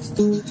said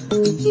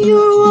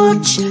your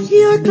watch,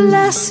 your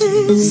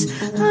glasses,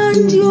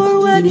 and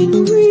your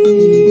wedding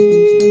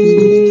ring.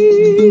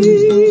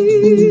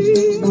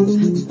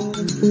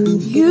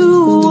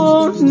 You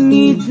won't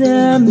need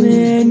them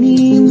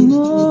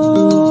anymore.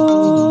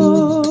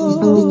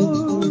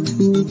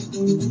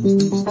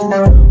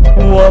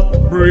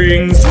 What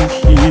brings you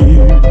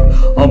here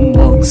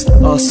amongst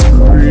us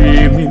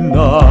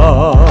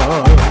criminals?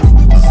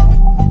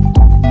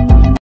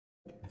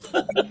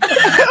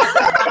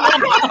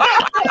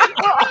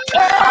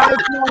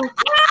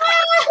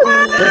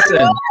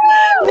 Listen,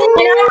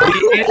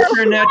 the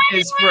internet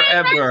is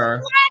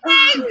forever.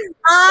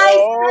 I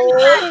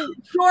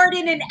sent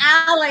Jordan and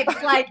Alex,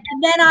 like,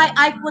 and then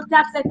I looked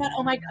up because I thought,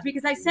 oh my god,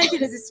 because I sent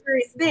it as a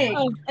serious thing,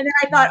 and then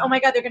I thought, oh my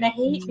god, they're gonna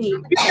hate me.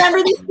 You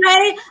remember this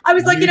day? I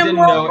was like in a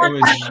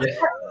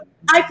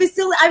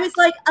I was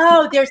like,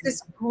 oh, there's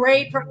this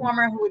great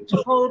performer who would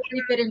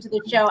totally fit into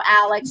the show,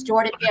 Alex,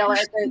 Jordan Taylor,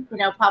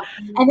 the pub.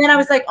 And then I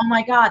was like, oh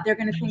my God, they're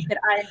going to think that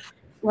I'm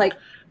like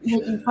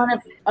making fun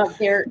of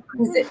their,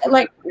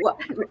 like,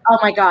 oh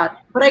my God.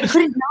 But I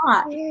could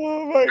not.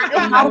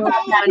 Oh my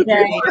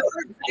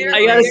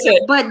I gotta say,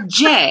 but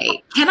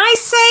Jay, can I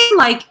say,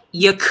 like,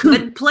 you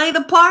could play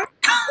the part?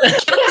 Can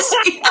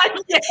I say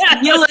that?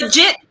 You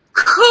legit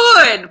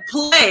could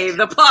play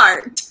the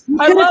part.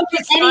 I love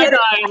the side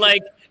eye.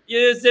 Like,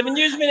 7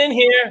 years been in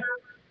here.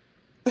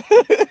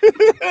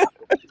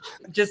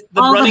 Just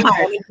the All the running parts.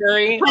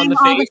 commentary on Playing the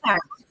all the face.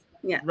 parts.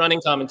 Yeah.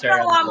 Running commentary.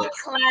 No, on I'm the a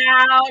face.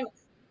 clown.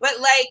 But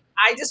like,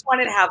 I just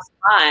wanted to have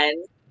fun.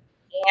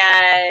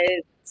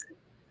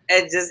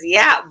 And just,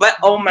 yeah. But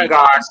oh my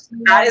gosh,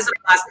 that is a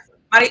blast.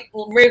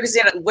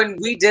 Maria-Christina, when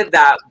we did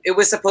that, it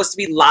was supposed to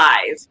be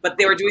live, but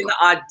they were doing the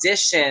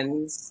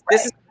auditions.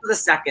 This is the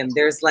second.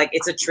 There's like,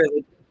 it's a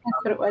trilogy.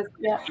 That's what it was.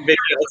 Yeah.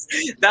 Videos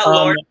that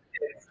Lauren did.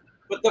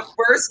 But the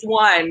first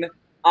one,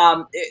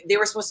 they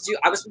were supposed to do,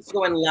 I was supposed to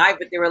go in live,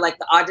 but they were like,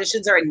 the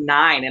auditions are at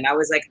 9. And I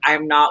was like,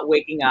 I'm not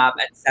waking up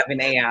at 7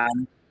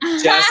 a.m.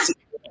 just to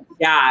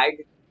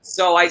gag.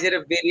 So I did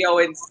a video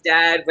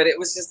instead, but it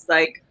was just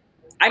like,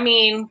 I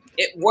mean,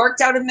 it worked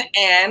out in the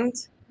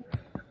end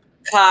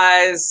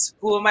because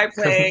who am I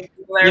playing?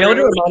 You know what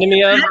it reminded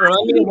me of? It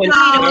reminded me of when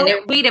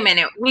Wait a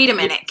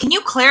minute. Can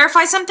you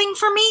clarify something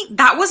for me?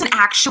 That was an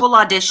actual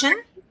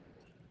audition?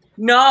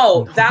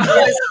 No, that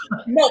was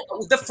no.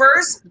 The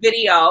first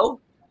video,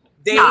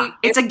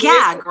 it's a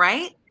gag,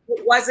 right?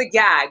 It was a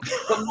gag,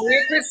 but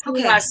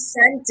Maria-Christina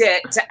sent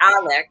it to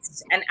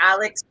Alex, and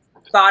Alex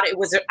thought it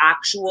was an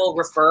actual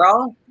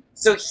referral.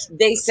 So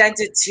they sent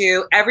it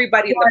to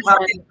everybody in the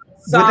public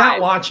without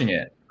watching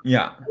it.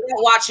 Yeah,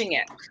 without watching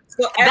it.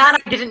 So that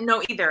I didn't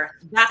know either.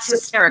 That's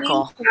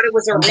hysterical. Thought it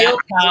was a real.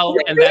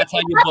 That's how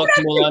you book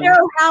Moulin.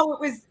 know how it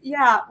was.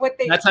 Yeah, what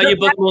they. That's how you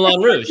book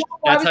Moulin Rouge.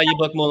 That's how you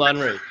book Moulin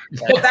Rouge.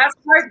 The best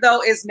part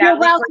though is You're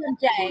Natalie welcome,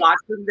 Jay.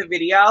 watching the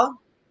video,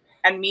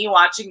 and me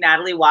watching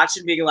Natalie watch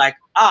and being like,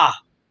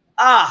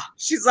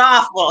 she's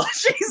awful.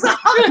 She's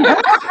awful.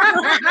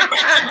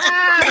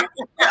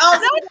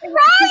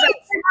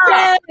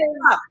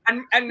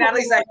 And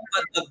Natalie's like,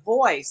 but the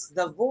voice.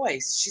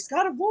 She's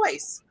got a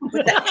voice.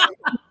 But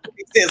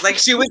is like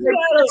she was like,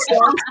 so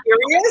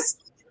serious.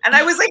 And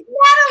I was like,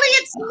 Natalie,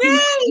 it's me.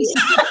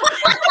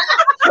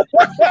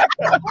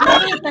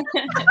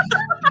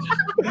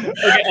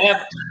 Okay,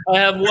 I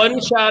have one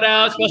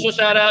special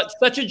shout out.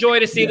 Such a joy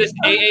to see this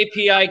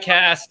AAPI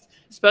cast.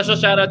 Special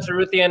shout out to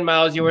Ruthie and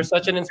Miles. You were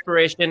such an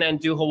inspiration and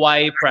do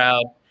Hawaii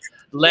proud.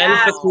 Len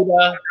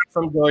Fakuda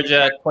from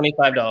Georgia,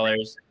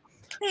 $25.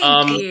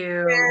 Thank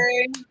you.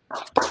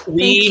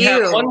 We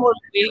have one more.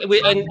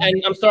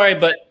 And I'm sorry,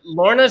 but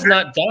Lorna's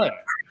not done.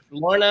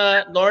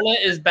 Lorna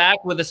is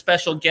back with a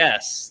special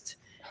guest,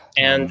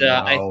 and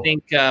I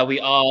think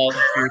we all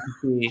need to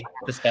see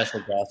the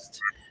special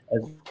guest.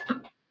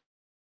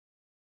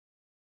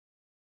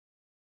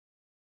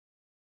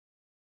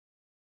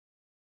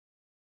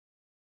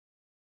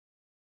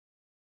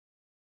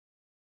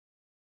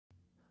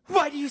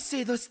 Why do you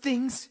say those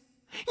things?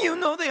 You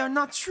know they are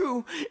not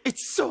true.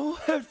 It's so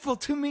hurtful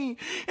to me,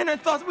 and I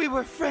thought we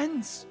were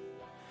friends.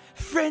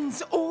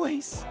 Friends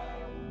always.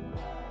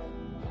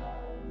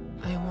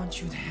 I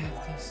want you to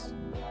have this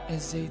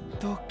as a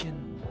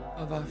token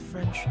of our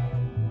friendship.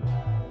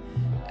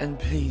 And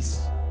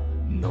please,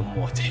 no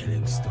more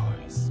telling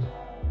stories.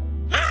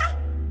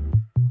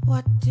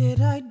 What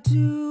did I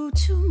do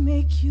to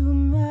make you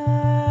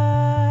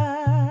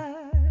mad?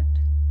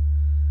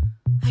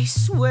 I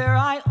swear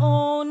I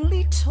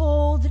only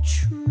told the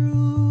truth.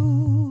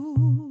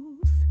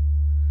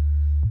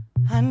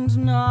 And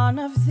none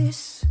of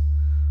this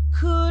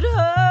could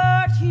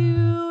hurt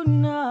you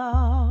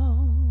now.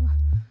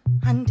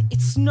 And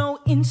it's no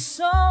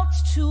insult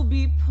to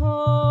be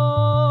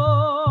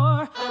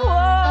poor.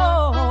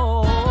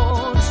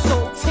 Whoa.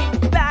 So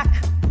take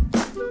back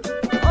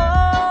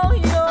all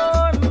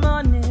your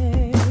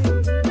money.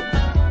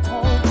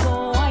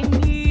 Although I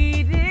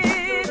need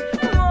it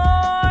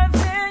more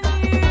than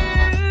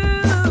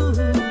you.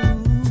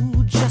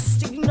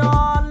 Just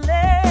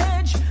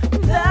acknowledge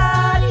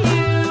that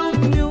you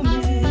knew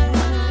me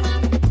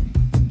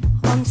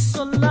on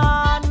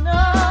Solano.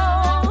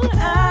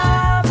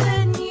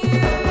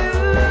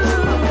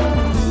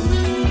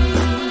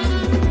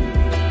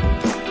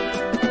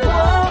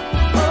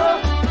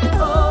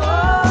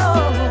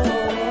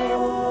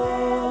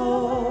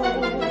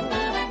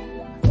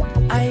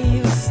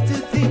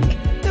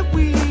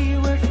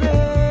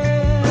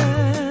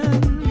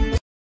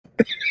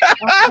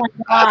 Oh my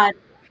God.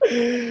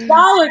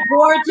 Y'all are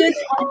gorgeous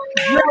and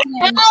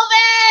brilliant.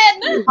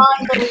 Kelvin!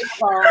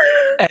 Unbelievable.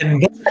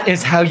 And that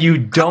is how you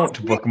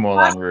don't book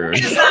Moulin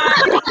Rouge. That's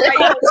how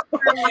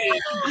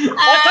you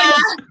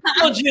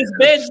Beetlejuice,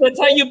 bitch. That's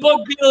how you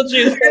book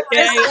Beetlejuice.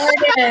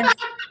 Okay.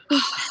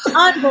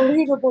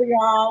 Unbelievable,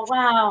 y'all.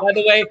 Wow. By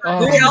the way,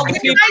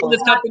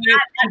 this company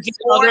do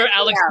other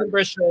Alex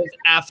Timber shows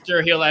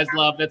after Here Lies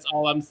Love. That's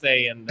all I'm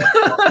saying.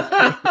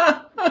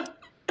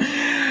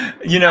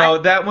 You know,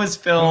 that was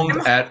filmed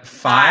at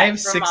 5,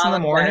 6 in the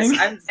morning.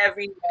 I'm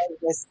every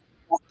nervous.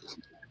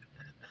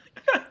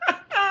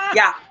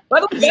 Yeah,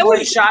 but it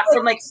was shot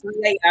from like 3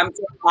 a.m.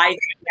 to 5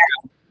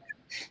 a.m.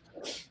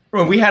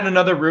 Well, we had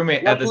another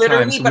roommate at the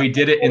time, so we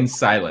did it in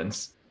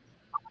silence.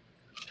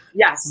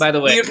 Yes. By the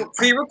way, we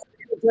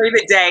pre-recorded during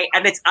the day,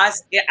 and it's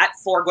us at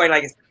 4 going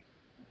like.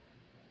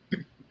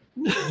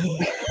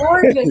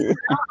 Gorgeous.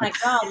 Oh my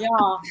God,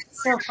 y'all.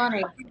 So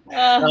funny.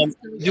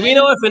 do we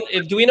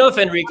know if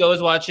Enrico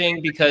is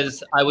watching?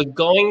 Because I was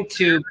going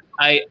to.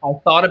 I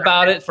thought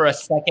about it for a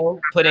second,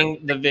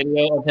 putting the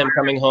video of him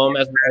coming home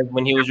as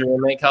when he was your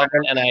roommate,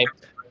 Kelvin, and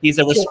he's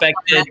a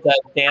respected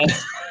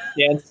dance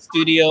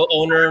studio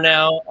owner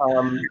now.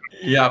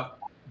 Yep.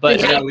 But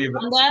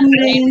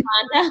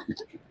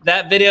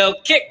that video,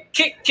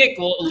 kick,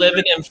 will live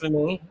in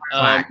infamy.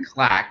 Clack,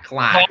 clack,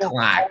 clack,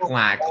 clack,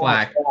 clack,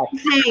 clack.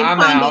 I'm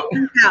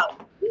Fonda's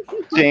out.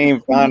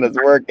 Jane Fonda's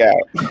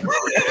workout.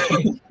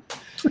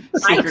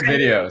 Secret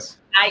videos.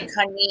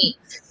 Iconic.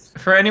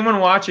 For anyone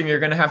watching, you're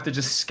going to have to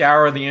just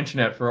scour the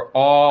internet for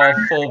all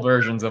full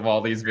versions of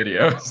all these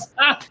videos.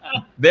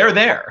 They're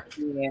there.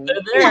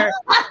 They're there.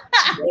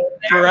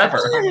 Forever.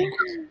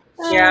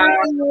 Yeah,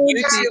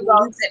 YouTube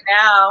owns it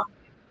now.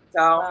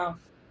 So,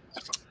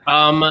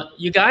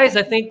 you guys,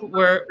 I think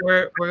we're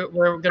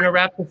gonna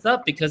wrap this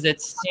up because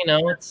it's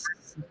it's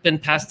been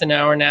past an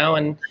hour now,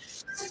 and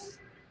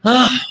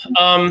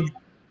can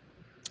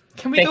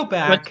we go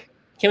back?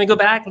 Can we go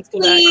back? Let's go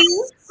back.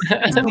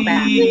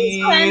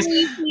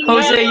 Please.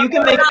 Jose, you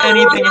can make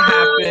anything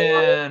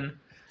happen.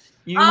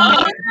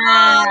 Yes.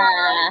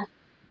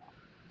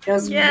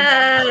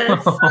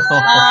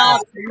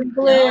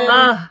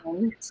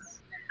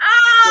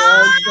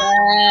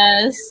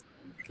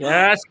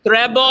 Yes,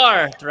 Trevor.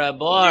 I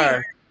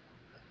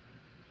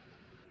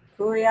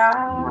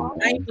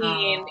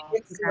mean,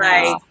 it's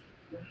like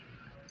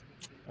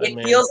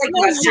it feels like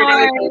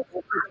yesterday.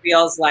 It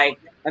feels like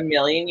a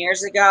million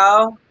years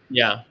ago.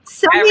 Yeah.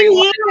 So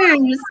many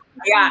years.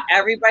 Yeah,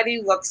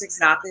 everybody looks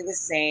exactly the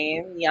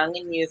same, young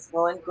and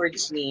youthful and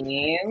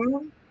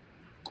green.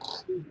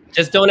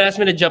 Just don't ask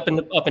me to jump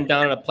up and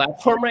down on a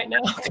platform right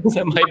now because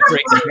I might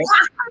break it.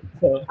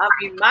 So. I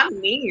mean, my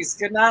knees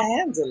could not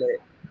handle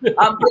it.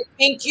 But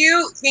thank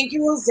you,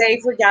 Jose,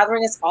 for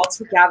gathering us all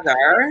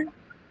together.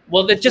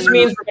 Well, that just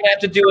means we're gonna have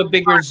to do a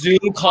bigger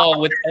Zoom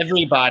call with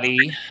everybody.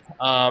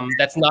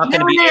 That's not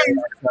gonna be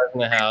in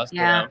the house.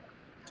 Yeah. You know?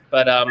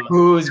 But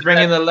who's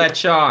bringing the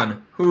lechon?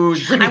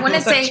 Who's bringing I want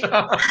to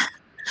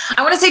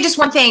say just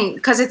one thing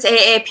because it's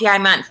AAPI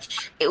month.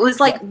 It was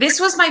like this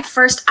was my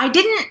first. I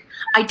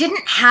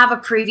didn't have a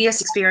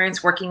previous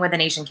experience working with an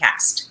Asian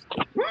cast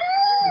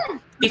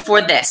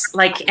before this.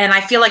 And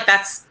I feel like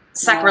that's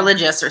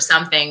sacrilegious or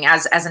something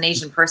as an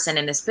Asian person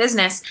in this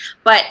business.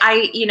 But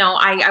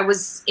I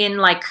was in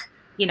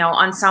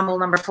ensemble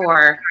number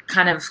 4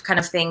 kind of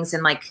things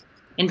and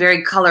in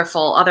very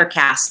colorful other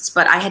casts,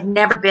 but I had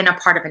never been a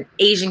part of an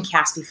Asian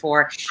cast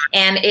before.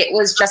 And it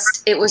was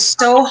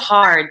so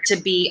hard to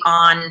be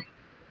on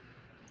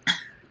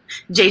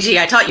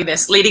Jaygee, I taught you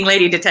this, leading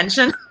lady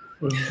detention.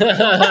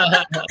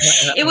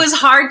 It was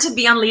hard to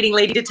be on leading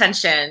lady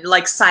detention,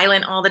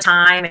 silent all the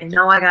time and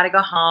I gotta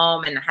go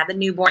home and I had the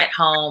newborn at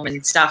home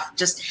and stuff,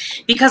 just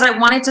because I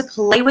wanted to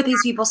play with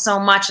these people so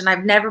much. And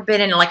I've never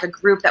been in a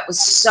group that was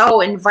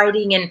so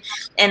inviting and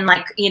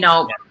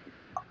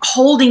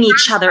holding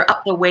each other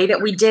up the way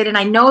that we did. And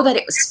I know that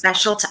it was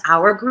special to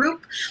our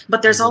group,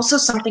 but there's also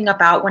something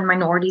about when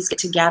minorities get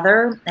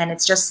together and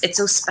it's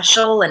so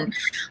special and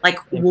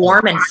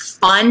warm and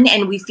fun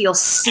and we feel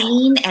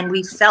seen and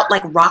we felt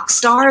like rock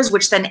stars,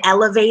 which then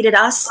elevated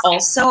us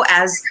also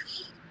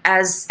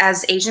as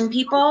Asian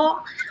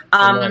people.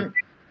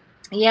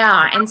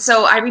 Yeah, and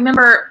so I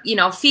remember,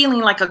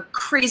 feeling like a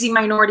crazy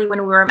minority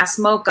when we were at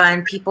Mocha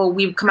and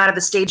we would come out of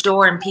the stage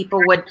door and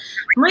people would,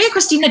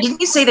 Maria-Christina,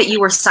 didn't you say that you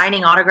were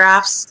signing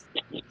autographs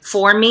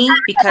for me?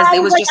 Because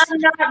it was just,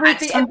 at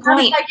some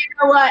point, you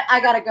know what,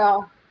 I gotta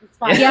go. It's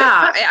fine.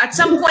 Yeah, at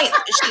some point,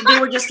 they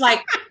were just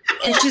like,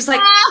 and she's like,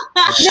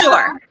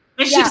 sure.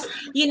 And she's,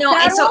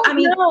 and so, I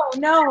mean,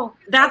 no.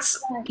 That's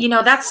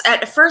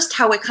at first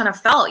how it kind of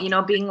felt,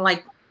 being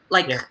like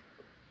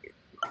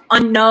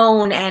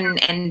unknown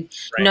and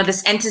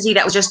this entity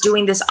that was just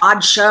doing this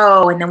odd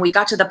show, and then we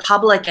got to the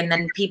public and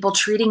then people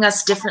treating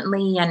us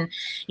differently and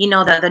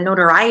the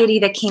notoriety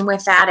that came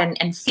with that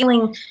and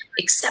feeling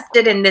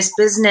accepted in this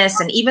business.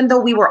 And even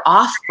though we were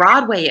off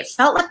Broadway, it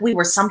felt like we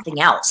were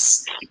something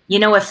else.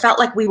 It felt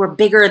like we were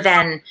bigger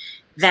than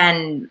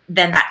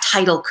that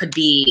title could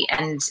be.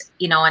 And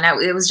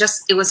it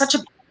was such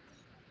a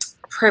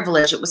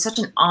privilege. It was such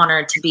an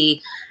honor to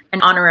be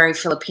an honorary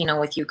Filipino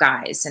with you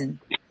guys. And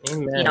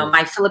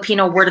my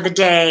Filipino word of the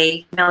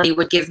day, Melody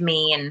would give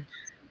me, and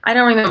I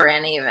don't remember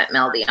any of it,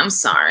 Melody. I'm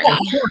sorry. I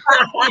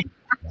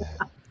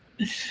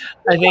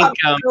think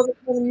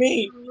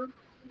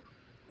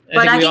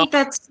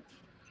that's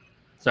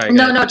sorry.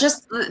 No,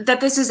 just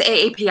that this is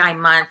AAPI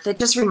month. It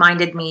just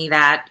reminded me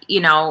that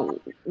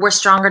we're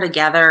stronger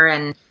together,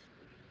 and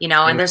you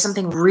know, and there's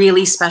something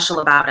really special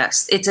about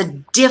us. It's a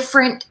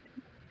different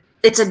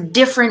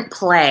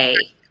play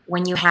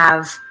when you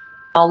have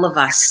all of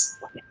us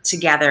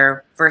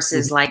together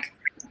versus like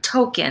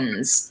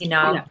tokens, you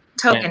know,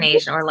 token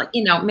Asian or like,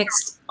 you know,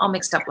 all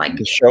mixed up. Like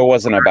the show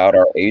wasn't about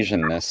our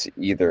Asianness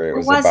either. It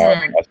was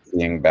about us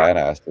being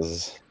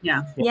badasses.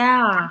 Yeah.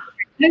 Yeah. I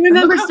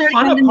remember Look how starting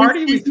fun a in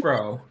party we this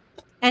throw.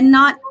 and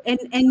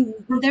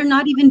they're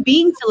not even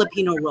being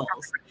Filipino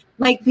roles.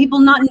 Like people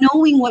not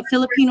knowing what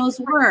Filipinos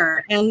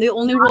were, and the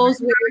only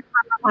roles were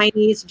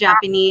Chinese,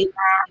 Japanese.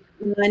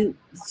 And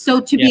so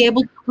to be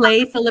able to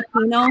play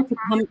Filipino,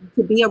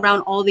 to be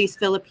around all these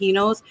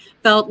Filipinos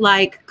felt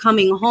like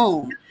coming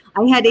home.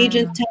 I had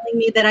agents telling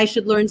me that I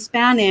should learn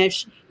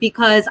Spanish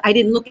because I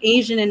didn't look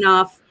Asian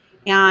enough,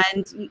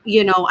 and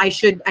you know, I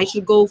should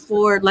go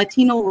for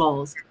Latino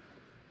roles.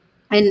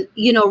 And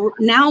you know,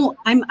 now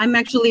I'm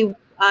actually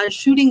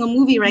shooting a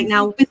movie right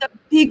now with a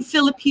big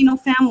Filipino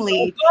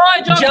family.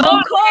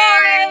 Joe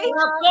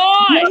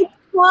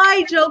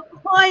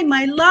Coy,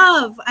 my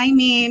love. I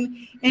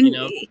mean, and you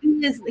know,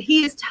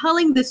 he is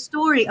telling the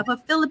story of a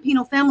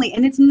Filipino family,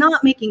 and it's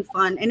not making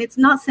fun, and it's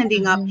not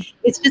sending up.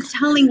 It's just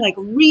telling like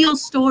real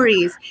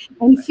stories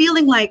and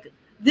feeling like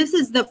this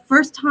is the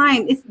first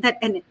time that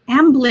an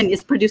Amblin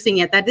is producing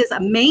it. That is a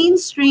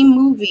mainstream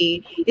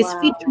movie is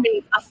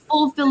featuring a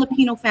full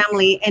Filipino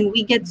family, and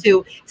we get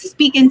to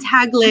speak in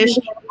Taglish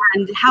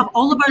and have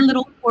all of our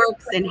little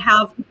quirks and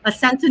have a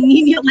Santa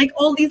Nina, like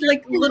all these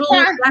like little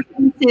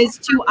references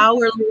to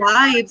our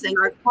lives and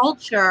our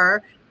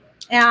culture,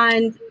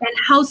 and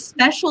how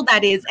special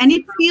that is. And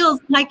it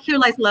feels like Here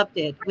Lies Love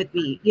did with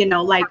me, you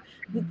know, like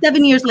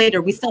 7 years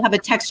later, we still have a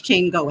text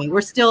chain going.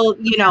 We're still,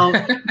 you know,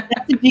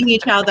 messaging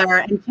each other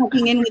and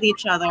checking in with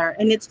each other.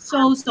 And it's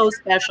so, so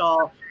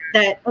special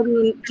that, I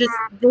mean, just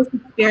this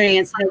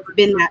experience has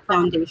been that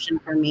foundation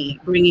for me,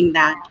 bringing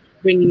that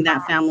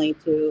family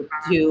to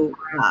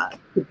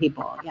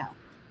people. Yeah.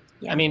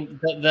 I mean,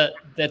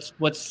 that's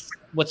what's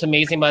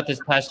amazing about this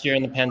past year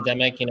in the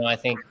pandemic. You know, I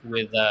think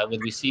with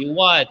We See You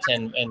What,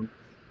 and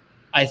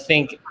I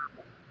think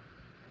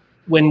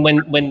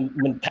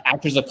when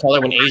actors of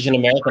color, when Asian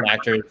American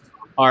actors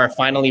are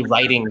finally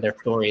writing their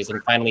stories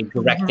and finally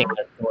directing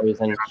their stories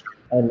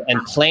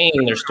and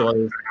playing their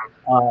stories,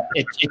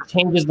 it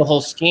changes the whole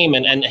scheme.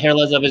 And Here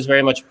Lies Love is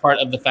very much part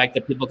of the fact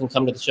that people can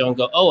come to the show and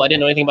go, oh, I didn't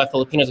know anything about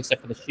Filipinos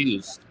except for the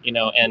shoes, you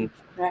know, and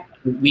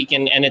we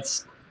can,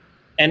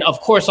 and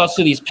of course,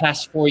 also these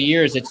past 4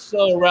 years, it's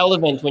so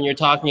relevant when you're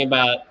talking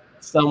about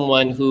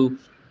someone who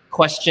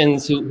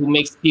questions, who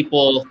makes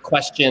people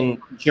question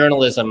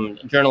journalists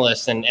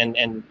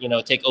and you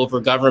know, take over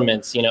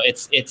governments. You know,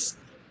 it's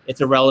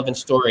a relevant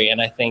story. And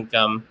I think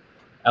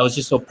I was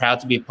just so proud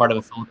to be a part of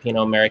a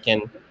Filipino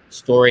American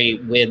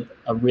story with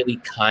a really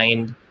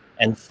kind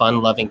and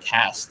fun loving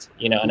cast,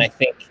 you know. And I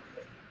think,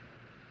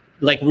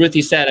 like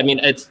Ruthie said, I mean,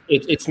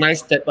 it's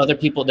nice that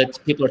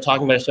people are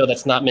talking about a show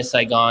that's not Miss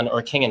Saigon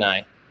or King and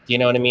I. Do you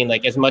know what I mean?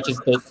 Like, as much as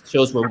those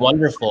shows were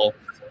wonderful,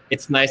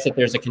 it's nice that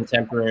there's a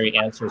contemporary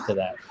answer to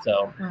that.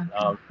 So,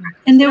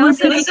 and there was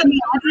some in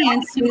the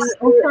audience who,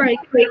 oh, sorry.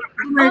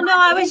 Oh, no,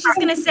 I was just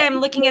going to say, I'm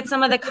looking at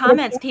some of the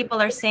comments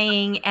people are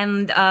saying,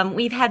 and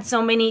we've had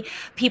so many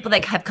people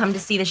that have come to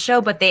see the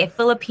show, but the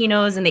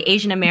Filipinos and the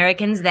Asian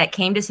Americans that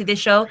came to see the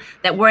show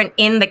that weren't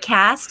in the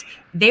cast,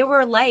 they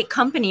were like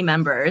company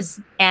members,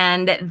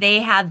 and they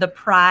had the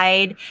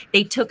pride.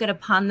 They took it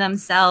upon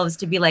themselves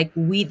to be like,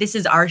 this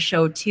is our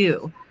show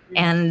too.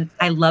 And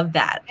I love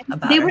that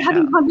about they were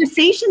having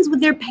conversations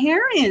with their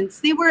parents.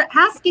 They were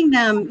asking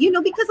them, you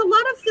know, because a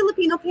lot of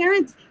Filipino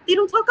parents, they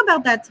don't talk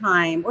about that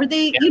time, or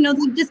they, you know,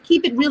 they just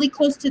keep it really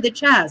close to the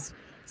chest.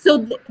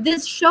 So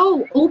this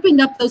show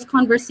opened up those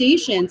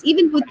conversations,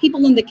 even with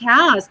people in the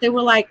cast. They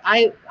were like,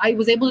 I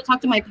was able to talk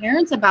to my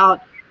parents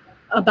about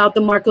the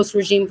Marcos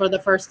regime for the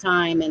first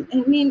time. And I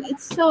mean, it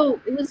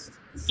was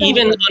so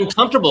even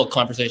uncomfortable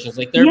conversations.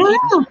 Like there are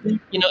people,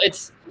 you know,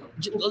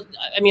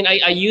 I mean,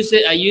 I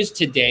use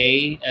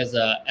today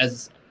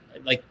as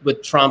like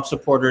with Trump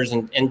supporters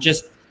and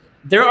just,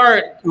 there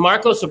are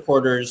Marcos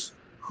supporters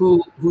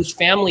whose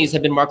families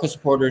have been Marcos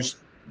supporters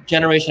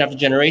generation after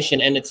generation,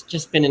 and it's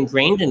just been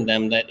ingrained in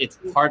them that it's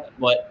part of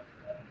what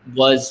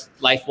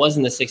life was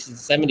in the 60s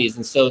and 70s.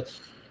 And so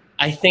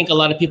I think a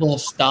lot of people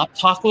have stopped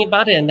talking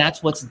about it, and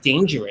that's what's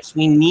dangerous.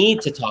 We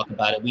need to talk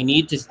about it. We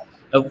need to,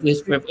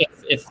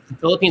 if the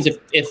Philippines,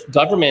 if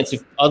governments,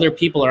 if other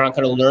people aren't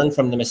going to learn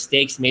from the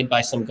mistakes made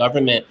by some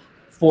government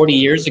 40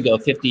 years ago,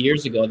 50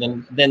 years ago,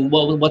 then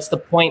what's the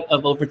point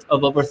of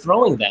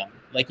overthrowing them?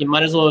 Like, you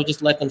might as well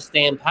just let them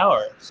stay in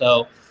power.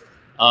 So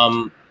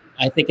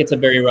I think it's a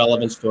very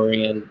relevant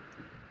story.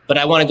 But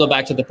I want to go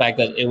back to the fact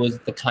that it was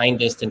the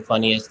kindest and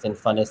funniest and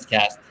funnest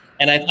cast.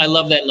 And I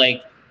love that,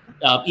 like,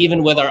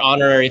 even with our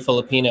honorary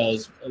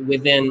Filipinos,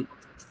 within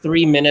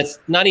 3 minutes,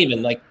 not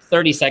even like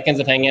 30 seconds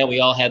of hanging out,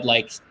 we all had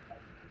like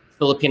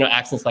Filipino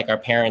accents, like our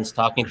parents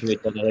talking to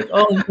each other, like,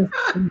 oh,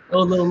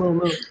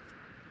 no.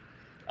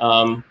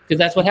 Because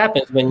that's what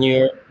happens when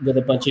you're with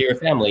a bunch of your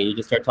family. You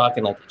just start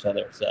talking like each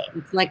other. So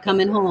It's like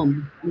coming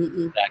home.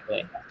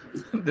 exactly.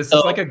 This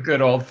is like a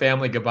good old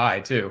family goodbye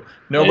too.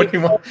 Nobody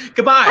wants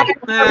goodbye.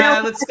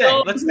 Let's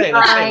stay. Let's stay.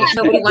 Let's stay.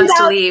 Nobody wants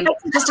to leave.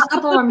 Just a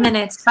couple more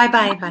minutes. Bye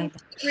bye. Bye.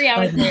 3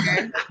 hours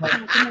later.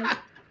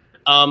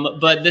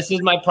 But this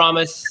is my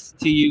promise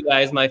to you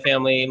guys, my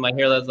family, my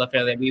Here Lies Love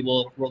family.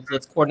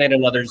 Let's coordinate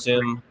another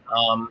Zoom.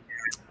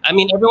 I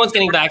mean, everyone's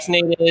getting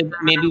vaccinated.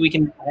 Maybe we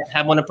can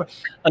have one.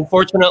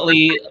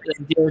 Unfortunately,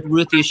 dear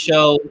Ruthie's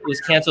show was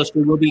canceled. She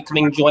will be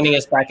joining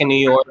us back in New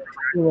York.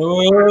 We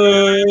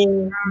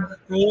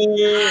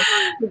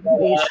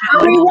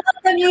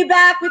welcome you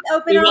back with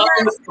open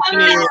arms.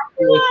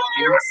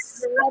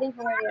 Ready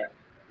for you.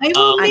 I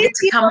get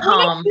to come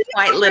home,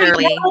 quite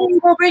literally.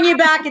 We'll bring you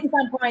back at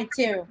some point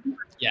too.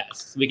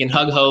 Yes, we can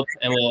hug Hope,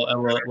 and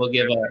we'll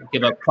give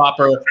a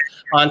proper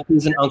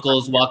aunties and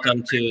uncles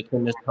welcome to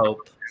Miss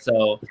Hope.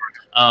 So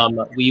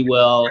we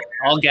will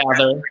all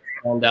gather,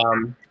 and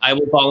I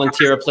will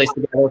volunteer a place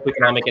to gather if we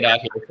can all make it out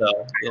here.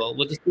 So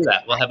we'll just do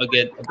that. We'll have a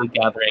good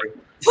gathering.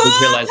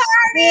 We'll realize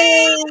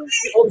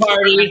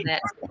party.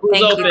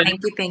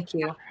 Thank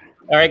you.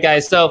 All right,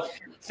 guys. So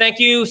thank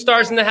you,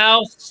 Stars in the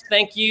House.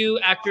 Thank you,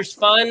 Actors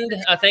Fund.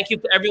 Thank you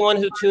to everyone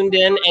who tuned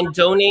in and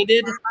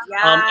donated.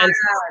 And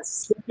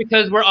just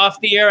because we're off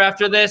the air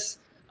after this,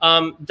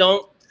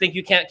 don't think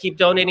you can't keep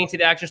donating to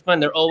the Actors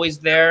Fund. They're always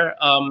there.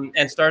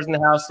 And Stars in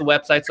the House, the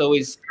website's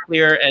always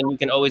clear, and you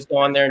can always go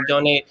on there and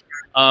donate.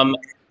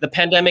 The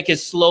pandemic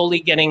is slowly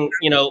getting,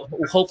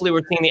 hopefully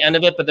we're seeing the end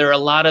of it, but there are a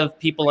lot of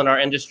people in our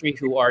industry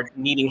who are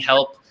needing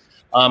help.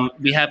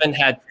 We haven't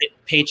had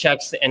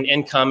paychecks and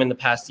income in the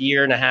past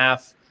year and a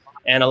half.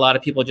 And a lot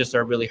of people just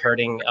are really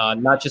hurting,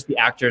 not just the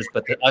actors,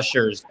 but the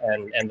ushers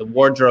and the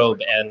wardrobe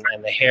and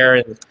the hair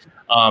and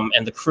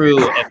the crew.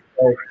 And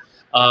so,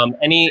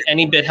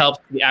 any bit helps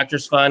the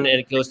Actors Fund, and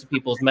it goes to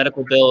people's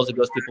medical bills. It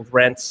goes to people's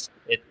rents.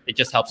 It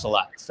just helps a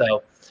lot.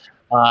 So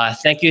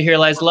thank you, Here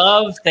Lies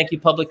Love. Thank you,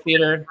 Public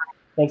Theater.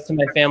 Thanks to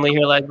my family,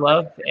 Here Lies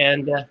Love.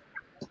 And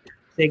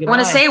say goodbye. I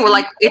want to say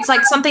it's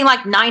like something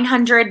like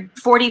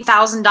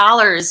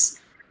 $940,000.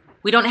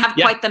 We don't have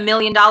quite the $1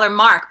 million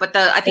mark, but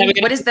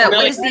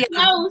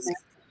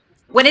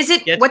when is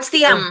it? Yes. What's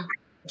the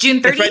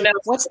June 30th? Right now,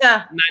 what's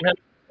the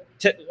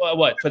 900?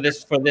 What for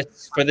this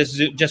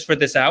just for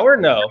this hour?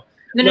 No.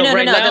 No.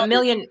 Right now, The $1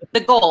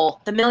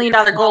 million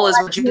goal is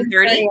June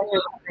 30th.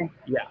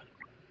 Yeah,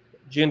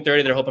 June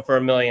 30th. They're hoping for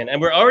 $1 million, and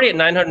we're already at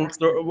 900.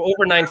 We're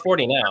over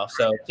 940 now.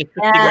 So just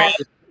 50 grand.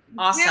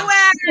 Awesome.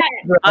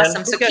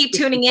 Awesome. So keep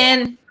tuning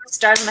in.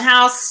 Stars in the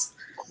House.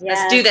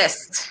 Let's do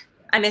this.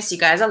 I miss you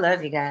guys. I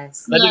love you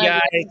guys. Love you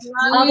guys.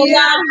 Love you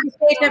guys.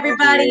 Stay safe,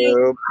 everybody.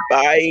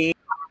 Bye.